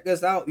 Check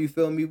us out, you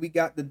feel me? We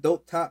got the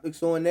dope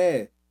topics on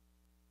there.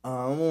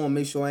 I want to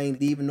make sure I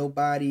ain't leaving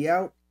nobody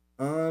out.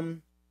 I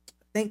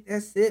think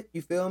that's it,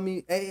 you feel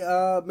me? Hey,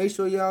 make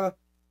sure y'all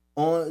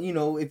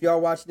if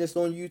y'all watching this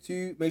on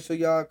YouTube, make sure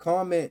y'all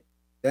comment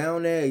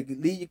down there.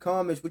 Leave your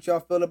comments what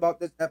y'all feel about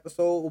this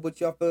episode or what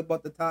y'all feel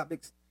about the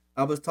topics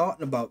I was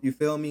talking about. You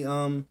feel me?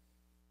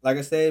 Like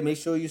I said, make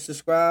sure you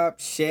subscribe,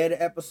 share the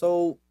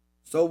episode,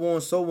 so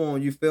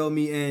on. You feel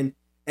me? And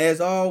as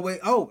always,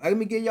 let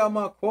me give y'all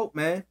my quote,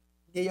 man.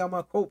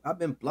 I've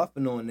been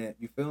bluffing on that.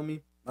 You feel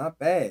me? My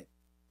bad.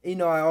 You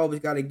know, I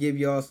always got to give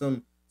y'all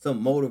some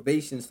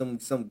motivation,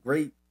 some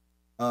great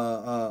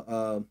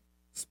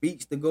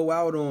speech to go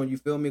out on. You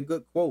feel me? A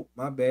good quote.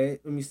 My bad.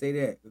 Let me say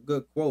that. A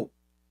good quote.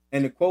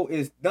 And the quote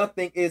is,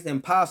 nothing is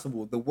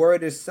impossible. The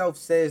word itself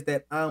says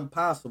that I'm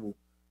possible.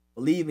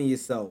 Believe in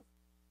yourself.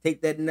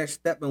 Take that next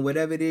step in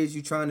whatever it is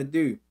you're trying to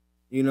do.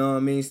 You know what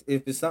I mean?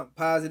 If it's something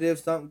positive,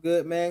 something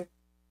good, man,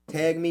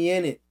 tag me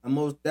in it. I'm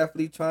most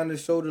definitely trying to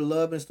show the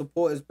love and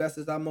support as best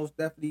as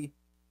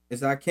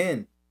I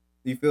can.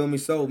 You feel me?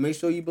 So make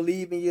sure you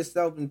believe in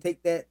yourself and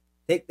take that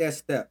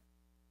step.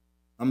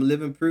 I'm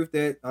living proof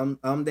that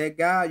I'm that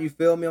guy. You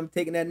feel me? I'm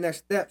taking that next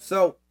step.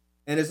 So,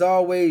 and as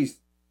always,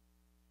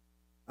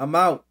 I'm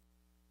out.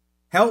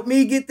 Help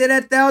me get to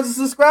that 1,000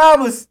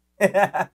 subscribers.